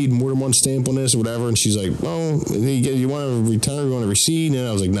like, do I need more than one stamp on this or whatever? And she's like, well, you want a return, you want a receipt? And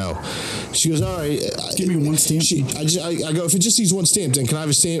I was like, no. She goes, all right. Give me one stamp. I go, if it just needs one stamp, then can I have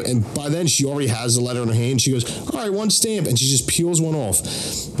a stamp? And by then she already has the letter in her hand. She goes, all right, one stamp. And she just peels one off.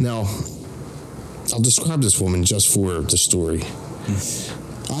 Now, I'll describe this woman just for the story.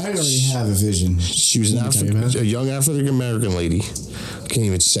 I already have a vision. She was a young African-American lady. I can't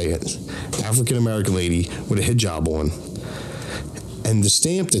even say it. African-American lady with a hijab on. And the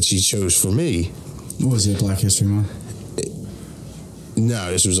stamp that she chose for me... What was it, Black History Month?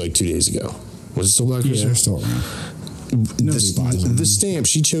 No, this was like 2 days ago. Was it still Black Yeah, Christmas? they're still around. Nobody buys them. The stamp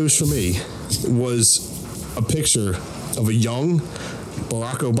she chose for me was a picture of a young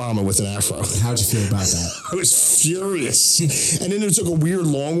Barack Obama with an afro. How'd you feel about that? I was furious. And then it took a weird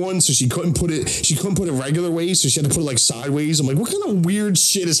long one, so she couldn't put it regular ways, so she had to put it like sideways. I'm like, what kind of weird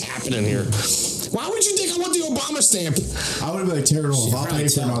shit is happening here? Why would you think I want the Obama stamp? I would have been like, tear it off. I'll pay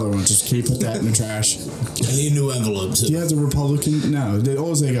for another one. Just keep put that in the trash. I need a new envelope too. Do you have the Republican? No,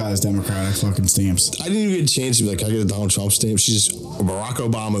 all they got is Democratic fucking stamps. I didn't even get a chance to be like, can I get a Donald Trump stamp? She's just Barack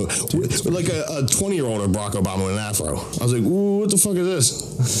Obama, with like a 20-year-old of Barack Obama with an afro. I was like, ooh, what the fuck is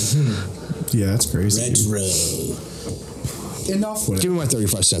this? Yeah, that's crazy. Retro. Enough with it. Give me my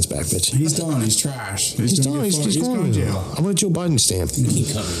 35 cents back, bitch. He's done. He's trash. He's done. He's going to jail. I want a Joe Biden stamp.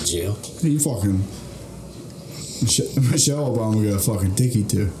 He coming to jail. He fucking... Michelle Obama got a fucking dicky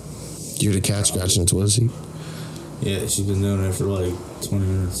too. You hear the cat scratching its toilet seat? Yeah, she's been doing it for like 20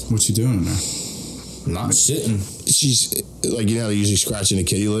 minutes. What you doing in there? Not shitting. She's like, you know how they usually scratch in a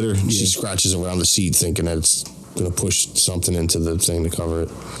kitty litter? Yeah. She scratches around the seat thinking that it's going to push something into the thing to cover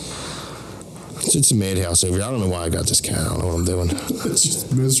it. It's a madhouse over here. I don't know why I got this cat. I don't know what I'm doing. It's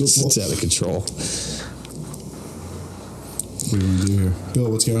just miserable. It's out of control. What are you going to do here? Bill,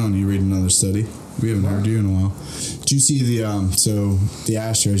 what's going on? You reading another study? We haven't heard you in a while. Did you see the the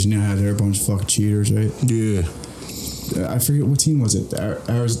Astros? You know how they're a bunch of fucking cheaters, right? Yeah. I forget what team was it.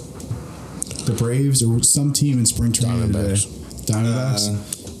 The Braves or some team in spring training today.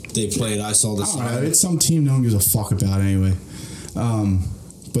 Diamondbacks. They played. I saw this. It's some team no one gives a fuck about anyway.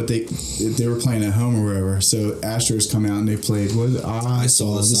 But they were playing at home or wherever. So Astros come out and they played. I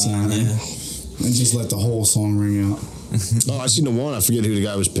saw the sign, and just let the whole song ring out. Oh, I seen the one. I forget who the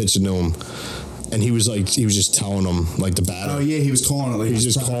guy was pitching to him. And he was just telling him, like, the batter. Oh, yeah, he was calling it. Like, he was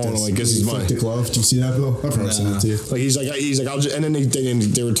just calling him, like, this is mine. The glove. Did you see that, Bill? I probably sent it to you. Like, he's like, I'll just, and then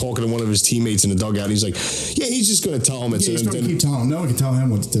they were talking to one of his teammates in the dugout. He's like, yeah, he's just going to tell him. He's going to keep telling him. No one can tell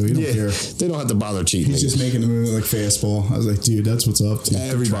him what to do. He don't care. They don't have to bother cheating. He's just making the move like fastball. I was like, dude, that's what's up. Dude.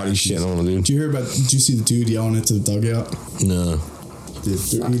 Everybody's shitting on him, dude. Did you see the dude yelling it to the dugout? No. Dude,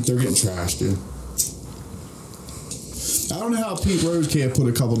 they're getting trashed, dude. I don't know how Pete Rose can't put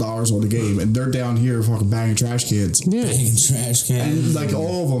a couple dollars on the game, and they're down here fucking banging trash cans. Yeah, banging trash cans. And like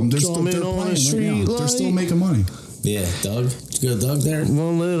all of them, they're playing right now. They're still making money. Yeah, Doug. Did you go Doug there?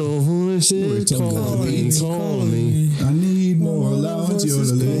 One little voice is calling me. I need more allowance. You're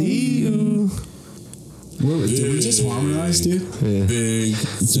the lady. Did we just harmonize, dude? Yeah. Big.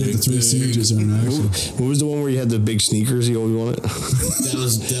 The Three Stooges are in action. What was the one where you had the big sneakers he always wanted? That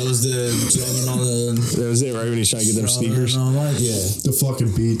was the drumming on the... That was it, right? When he's trying to get them sneakers? Yeah. The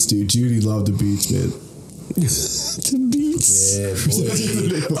fucking beats, dude. Judy loved the beats, man. The beats. Yeah,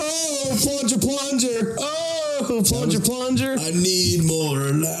 boy. Oh, plunger. Oh, plunger. I need more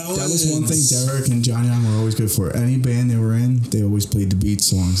allowance. That was one thing Derek and John Young were always good for. Any band they were in, they always played the beat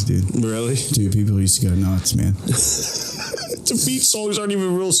songs, dude. Really? Dude, people used to go nuts, man. The beat songs aren't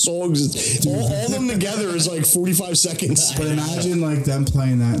even real songs. All of them together is like 45 seconds. But imagine like them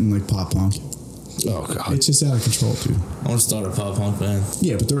playing that in like pop punk. Oh, God. It's just out of control, dude. I want to start a pop punk band.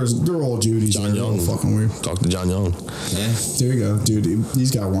 Yeah, but they're all Judy's. John Young. Fucking weird. Talk to John Young. Yeah. There you go, dude. He's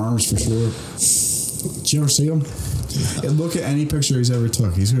got worms for sure. Did you ever see him? And look at any picture he's ever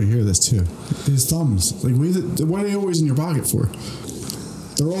took. He's going to hear this too. His thumbs. Like, what are they always in your pocket for?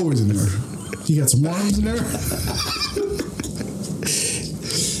 They're always in there. You got some worms in there?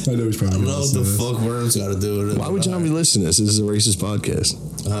 I know he's probably I don't know what the fuck worms got to do with it. Why would John be listening to this? This is a racist podcast.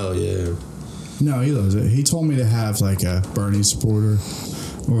 Oh, yeah. No, he loves it. He told me to have like a Bernie supporter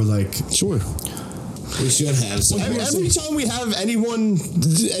or like... Sure. We should have some. Every time we have any one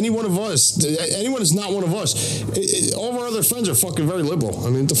of us, anyone that's not one of us, all of our other friends are fucking very liberal. I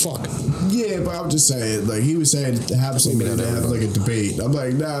mean, what the fuck? Yeah, but I'm just saying, like, he was saying to have somebody to have like a debate. I'm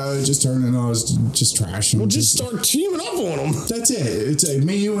like, no, just turning on, just trash him. Well, just start teaming up on them. That's it. It's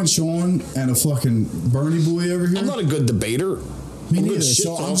me, you, and Sean, and a fucking Bernie boy over here. I'm not a good debater. Me neither.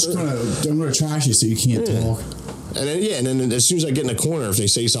 So I'm gonna trash you so you can't talk. And then as soon as I get in the corner, if they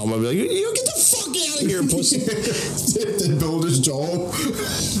say something, I'll be like, you get the fuck out of here, pussy. Then Bill just jaw.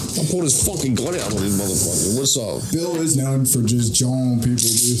 I'll pull his fucking gun out on these motherfuckers. What's up? Bill is known for just jawing people,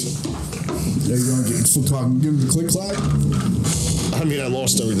 dude. Yeah, you gonna give him the click clack? I mean, I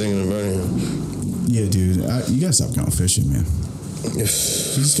lost everything in the burning. Yeah, dude. You gotta stop going fishing, man. He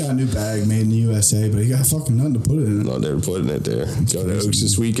just got a new bag made in the USA, but he got fucking nothing to put it in. No, they're putting it there. Go to Oaks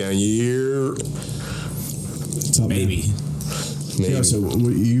this weekend. Yeah. Maybe. Yeah, so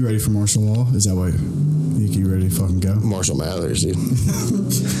you ready for martial law? Is that why you ready to fucking go? Marshall Mathers, dude.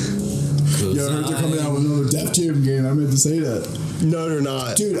 Yo, I heard they're coming out with another Def Jam game. I meant to say that. No, they're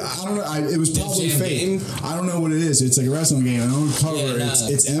not. Dude, I don't know. It was probably Jam fake. game? I don't know what it is. It's like a wrestling game. I don't cover it.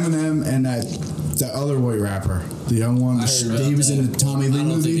 It's Eminem and that other white rapper, the young one. He was in the Tommy Lee movie.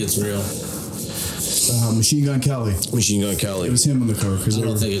 I don't think it's real. Machine Gun Kelly. Machine Gun Kelly. It was him on the cover. I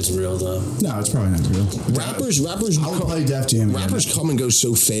don't think it's real though. No, it's probably not real. Rappers. I would play Def Jam. Rappers come and go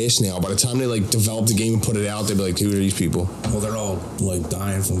so fast now. By the time they like develop the game and put it out, they'd be like, "Who are these people?" Well, they're all like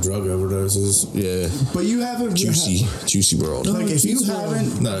dying from drug overdoses. Yeah, but you haven't juicy world. Like if you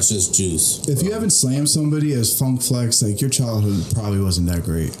haven't, no, it's just juice. If you haven't slammed somebody as Funk Flex, like your childhood probably wasn't that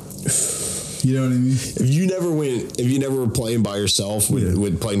great. You know what I mean? If you never were playing by yourself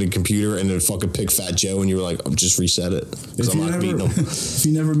with playing the computer and then fucking pick Fat Joe and you were like, "I'll just reset it because I'm not beating him." If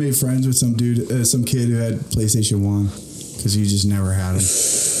you never made friends with some dude, some kid who had PlayStation 1 because you just never had him.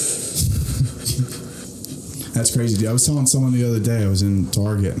 That's crazy, dude. I was telling someone the other day, I was in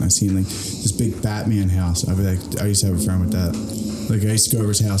Target and I seen like this big Batman house. I used to have a friend with that. Like I used to go over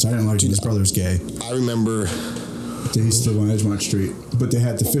his house. I didn't like it. His brother's gay. I remember. They used to live on Edgemont Street, but they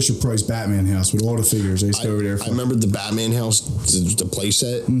had the Fisher Price Batman house with all the figures. I used to go over there. I remember the Batman house, the play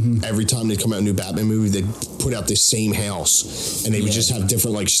set. Mm-hmm. Every time they come out a new Batman movie, they put out the same house, and they would just have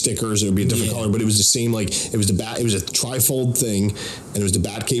different like stickers. It would be a different color, but it was the same. Like it was it was a trifold thing, and it was the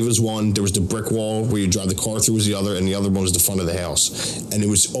Batcave was one. There was the brick wall where you drive the car through was the other, and the other one was the front of the house, and it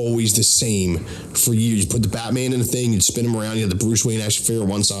was always the same for years. You put the Batman in the thing, you'd spin him around. You had the Bruce Wayne action figure on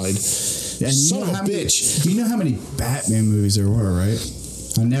one side. And Son of a bitch! You know how many Batman movies there were, right?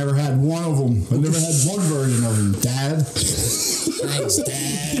 I never had one of them. I never had one version of them, Dad. Thanks,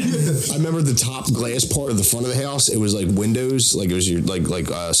 Dad. I remember the top glass part of the front of the house. It was like windows, like it was your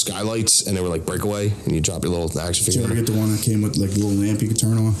skylights, and they were like breakaway, and you drop your little action figure. Did you ever get the one that came with like the little lamp you could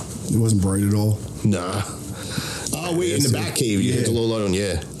turn on? It wasn't bright at all. Nah. Oh wait, in the Batcave, you hit the little light on.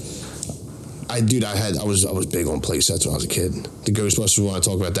 Yeah. I was big on play sets when I was a kid. The Ghostbusters one, I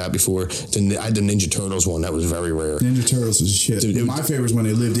talked about that before. Then I had the Ninja Turtles one that was very rare. Ninja Turtles was shit. Dude, my favorite was when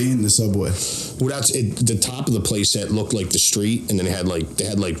they lived in the subway. Well, that's it. The top of the play set looked like the street, and then they had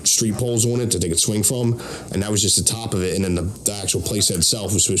like street poles on it that they could swing from, and that was just the top of it. And then the actual play set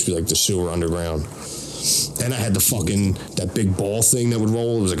itself was supposed to be like the sewer underground. And I had that big ball thing that would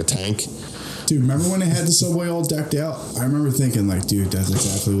roll. It was like a tank. Dude, remember when they had the subway all decked out? I remember thinking, like, dude, that's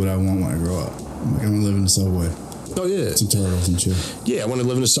exactly what I want when I grow up. I'm like, I want to live in the subway. Oh, yeah. Some turtles and shit. Yeah, I want to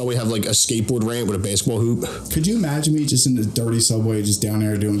live in the subway, have like a skateboard ramp with a basketball hoop. Could you imagine me just in the dirty subway, just down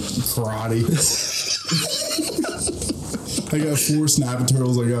there doing karate? I got 4 snapping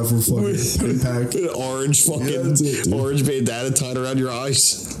turtles I got from fucking Penny Pack. Orange orange bandana tied around your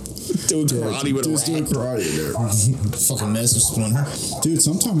eyes. Doing karate with a rat. Doing karate in there. Fucking Master Splinter. Dude,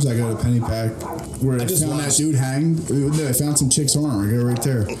 sometimes I go to Penny Pack where I found that dude hanged. I found some chick's arm. I go right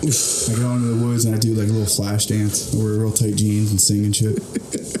there. I go into the woods and I do like a little flash dance. I wear real tight jeans and sing and shit.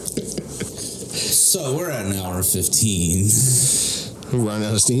 So we're at an hour and 15. We're running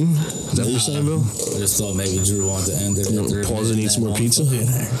out of steam? Is that what you're saying, Bill? I just thought maybe Drew wanted to end it. Pause and eat some more pizza?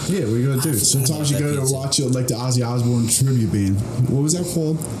 Yeah, we go do. Sometimes you go to watch like the Ozzy Osbourne tribute band. What was that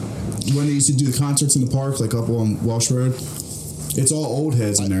called? When they used to do the concerts in the park, like up on Welsh Road. It's all old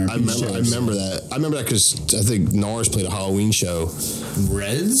heads in there. I remember that. I remember that because I think Nars played a Halloween show.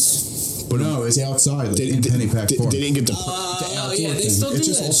 Reds? But no, it's outside, like in Penny Pack Park. They didn't get the outdoor thing. They still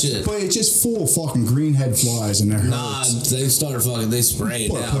do that shit. But it's just full of fucking green head flies in there. Nah, they spray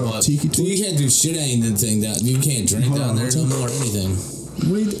it now. But you can't do shit anything down. You can't drink down there no more or anything.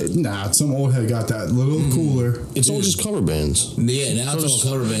 Some old head got that little cooler. It's all just cover bands. Yeah, now it's all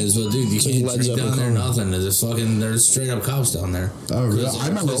cover bands, but dude, you can't drink down there. Nothing. There's straight up cops down there. Oh, really? I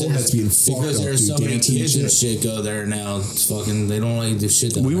remember old heads being fucked up. Because there's so many kids and shit go there now. It's fucking. They don't like do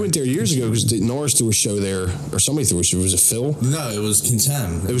shit down there. We went there years ago because Norris threw a show there, or somebody threw a show. Was it Phil? No, it was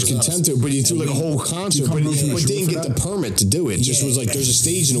Contempt. It was Contempt, but you threw like a whole concert, but didn't get the permit to do it. It just was like there's a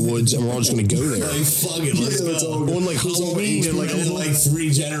stage in the woods and we're all just going to go there. Like fuck it, let's go. On like Halloween and like 3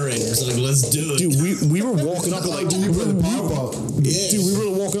 generators. Like, let's do it. Dude, we were walking up like we were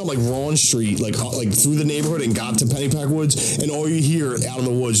walking up like Ron Street, like through the neighborhood and got to Penny Pack Woods, and all you hear out of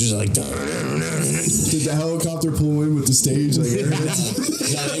the woods is like. Did the helicopter pull in with the stage? Like,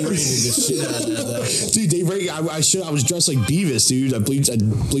 yeah, they rated the shit out of that though. Dude, they rated. I was dressed like Beavis, dude. I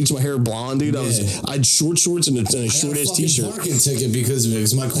bleached my hair blonde, dude. I had short shorts and a short ass t-shirt. Parking ticket because of it.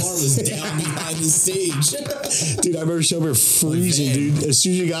 Because my car was down behind the stage. Dude, I remember showing freezing, dude. As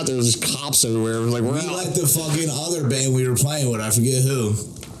soon as you got there, there was cops everywhere. It was like, we let the fucking other band we were playing with, I forget who.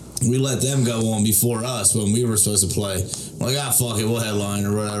 We let them go on before us when we were supposed to play. Like, fuck it, we'll headline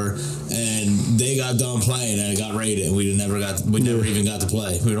or whatever. And they got done playing and it got rated, and we never even got to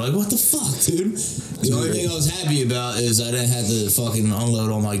play. We were like, what the fuck, dude? The only thing I was happy about is I didn't have to fucking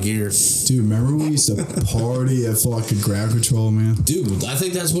unload all my gear. Dude, remember we used to party at fucking Ground Control, man? Dude, I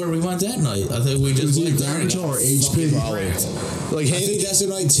think that's where we went that night. I think we just went Ground Control or HP? Like, I think that's the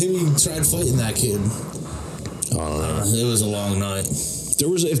night Timmy tried fighting that kid. It was a long night.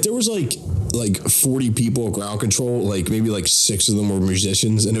 If there was like 40 people at Ground Control, like maybe like 6 of them were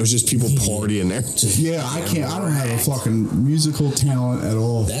musicians, and it was just people partying there. Yeah, I don't have a fucking musical talent at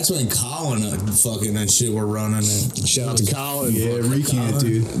all. That's when Colin fucking and shit were running. And shout out to Colin. Yeah, Recant,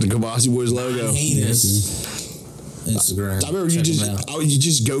 dude. The Kabasi Boys logo. Instagram. I remember you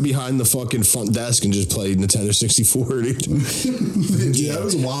just go behind the fucking front desk and just play Nintendo 64, dude. Yeah, that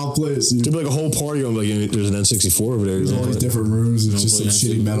was a wild place, dude. There'd be like a whole party on, like, there's an N64 over there. There's all these different rooms. It's just some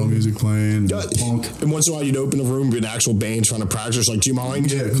shitty metal music playing. Punk. And once in a while, you'd open a room, be an actual band trying to practice. Like, do you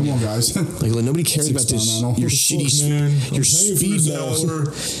mind? Yeah, come on, guys. Like nobody cares about this. Your shitty, man. Your speed metal.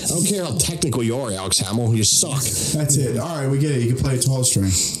 I don't care how technical you are, Alex Hamill. You suck. That's it. All right, we get it. You can play a 12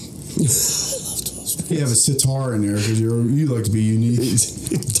 string. You have a sitar in there because you like to be unique.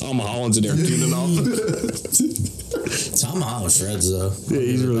 Tom Holland's in there tuning off. Tom Holland shreds though. Yeah,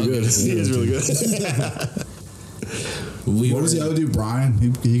 he's really good. He is really good. What was the other dude? Brian.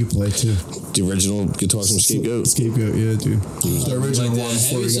 He could play too. The original guitar from Scapegoat. Scapegoat, yeah, dude. The original like one.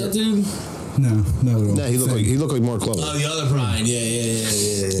 Heavy set dude. No, not at all. Yeah, he looked like Mark Clover. Oh, the other Brian. Yeah.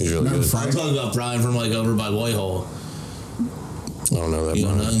 He's really good. I'm talking about Brian from like over by Whitehall. I don't know that. You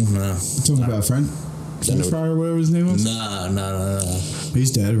don't know? No. Talking about French Fry or whatever his name was? Nah. He's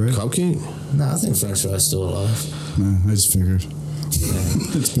dead, right? Cupcake? Nah, I think French Fry's still alive. Nah, I just figured. I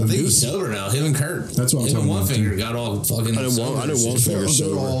think he's sober now. Him and Kurt. That's what I'm talking about. One finger got all fucking. I didn't one finger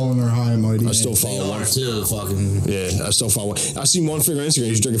sober. They're all in their high and mighty. I still follow one. Too, fucking. Yeah, I still follow one. I seen one finger on Instagram.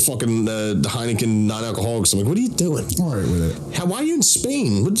 He's drinking fucking the Heineken non-alcoholics. I'm like, what are you doing? All right with it. Why are you in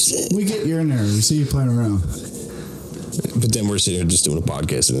Spain? We get you in there. We see you playing around. But then we're sitting here just doing a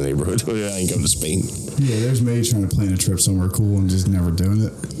podcast in the neighborhood. I ain't going to Spain. Yeah, there's me trying to plan a trip somewhere cool and just never doing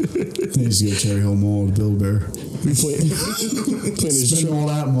it. Then just go Cherry Hill Mall to Build Bear. We planning all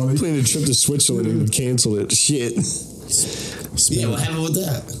that money. Planning a trip to Switzerland and we canceled it. Shit. Yeah, what happened with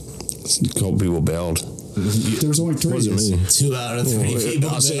that? A couple people bailed. There was only 3. It wasn't me. 2 out of 3 people.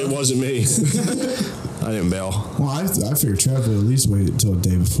 I'll say it wasn't me. I didn't bail. Well, I figured Trav would at least wait until the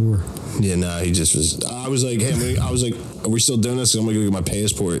day before. Yeah, nah, he just was. I was like, hey, are we still doing this? 'Cause I'm gonna go get my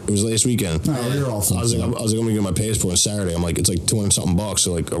passport. It was last weekend. Oh, you're all I was like, I'm gonna get my passport on Saturday. I'm like, it's like $200-something bucks.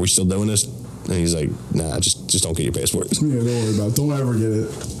 So like, are we still doing this? And he's like, nah, just don't get your passport. Yeah, don't worry about it. Don't ever get it.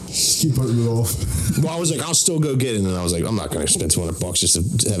 Just keep putting it off. Well, I was like, I'll still go get it. And then I was like, I'm not going to spend $200 just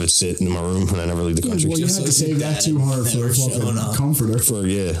to have it sit in my room and I never leave the country. Well, you have to save that $200 for a fucking comforter.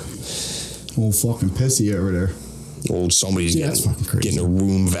 Old fucking pissy over there. Old somebody's getting a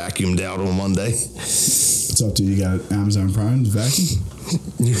room vacuumed out on Monday. What's up, dude? You got Amazon Prime vacuum?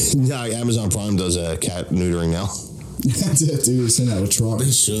 Yeah, Amazon Prime does cat neutering now. That's it, dude. Send out a truck.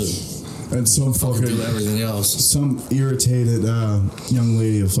 They should. And some fucking do everything else. Some irritated young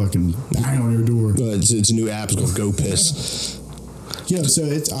lady will fucking bang on your door. It's a new app. It's called Go Piss. Yeah, so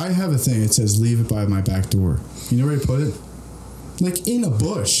I have a thing. It says leave it by my back door. You know where you put it? Like in a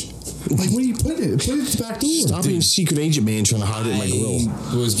bush. Like where do you put it? Put it at the back door. Stop being secret agent man trying to hide it in my grill.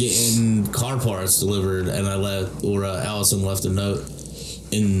 I was getting car parts delivered, and Allison left a note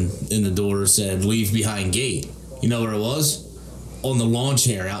in the door said leave behind gate. You know where it was? On the lawn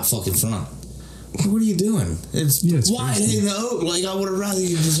chair out fucking front. What are you doing? It's why? Hey, no, like I would have rather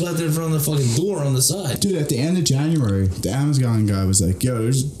you just left it in front of the fucking door on the side. Dude, at the end of January, the Amazon guy was like, "Yo,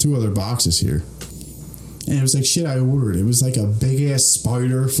 there's 2 other boxes here." And it was like shit I ordered. It was like a big ass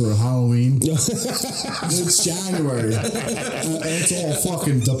spider for Halloween. It's January. And it's all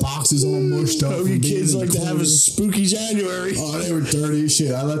fucking, the boxes all mushed up. Oh, you kids like to have a spooky January. Oh, they were dirty as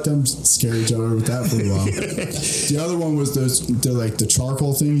shit. I let them scare each other with that for a while. The other one was the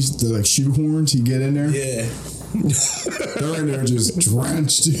charcoal things, the like shoehorns you get in there. Yeah. They're in there just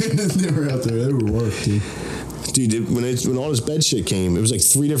drenched. They were out there. They were work, dude. Dude, when all this bed shit came, it was like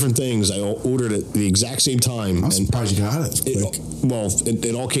 3 different things. I ordered it the exact same time. I'm surprised you got it quick.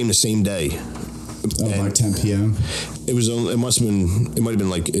 It all came the same day. Like 10 p.m. It might have been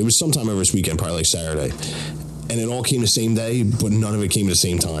like, it was sometime over this weekend, probably like Saturday. And it all came the same day, but none of it came at the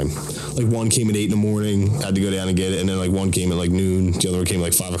same time. Like one came at 8 in the morning, I had to go down and get it, and then like one came at like noon, the other one came at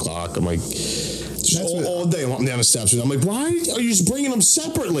like 5 o'clock. I'm like, all day I'm walking down the steps, and I'm like, why are you just bringing them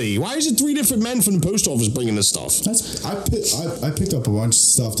separately? Why is it 3 different men from the post office bringing this stuff? I picked up a bunch of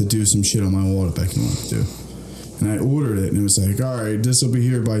stuff to do some shit on my wall that Becky wanted to do. And I ordered it, and it was like, all right, this will be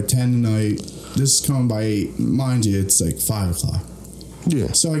here by 10 tonight. This is coming by 8. Mind you, it's like 5 o'clock.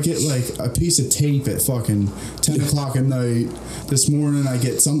 Yeah. So I get like a piece of tape at fucking 10 o'clock at night. This morning I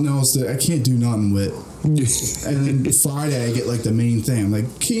get something else that I can't do nothing with. And then Friday I get like the main thing. I'm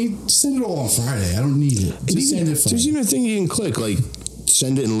like, can you send it all on Friday? I don't need it. Just send it Friday. There's even a thing you can click, like,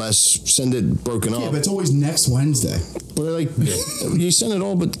 send it broken up. Yeah, but it's always next Wednesday. But like, you sent it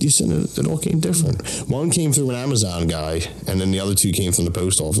all, but you sent it all came different. One came through an Amazon guy, and then the other 2 came from the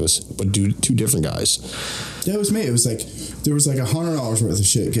post office, but 2 different guys. That was me. It was like, there was like $100 worth of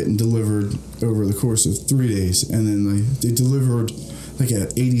shit getting delivered over the course of 3 days, and then like they delivered like an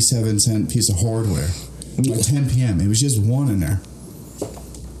 87-cent piece of hardware by 10 p.m. It was just one in there.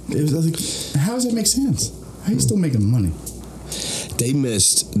 It was like, how does that make sense? How are you still making money? They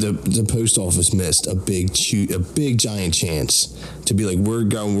missed the post office missed a big giant chance to be like, we're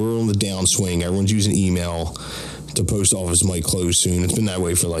on the downswing. Everyone's using email. The post office might close soon. It's been that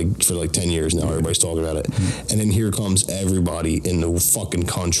way for like 10 years now. Everybody's talking about it. And then here comes everybody in the fucking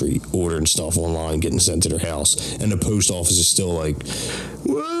country ordering stuff online, getting sent to their house, and the post office is still like,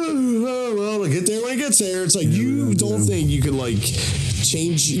 well, I'll get there when it gets there. It's like, you don't think you could like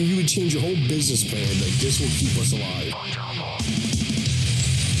change your whole business plan. Like, this will keep us alive.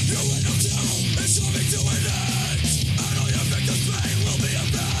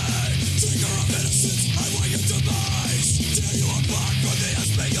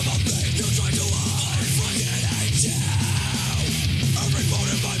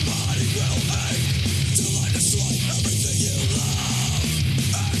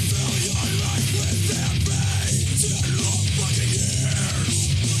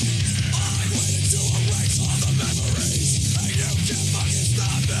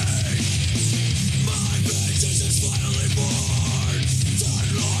 Finally born,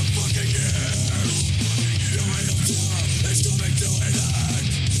 10 long fucking years.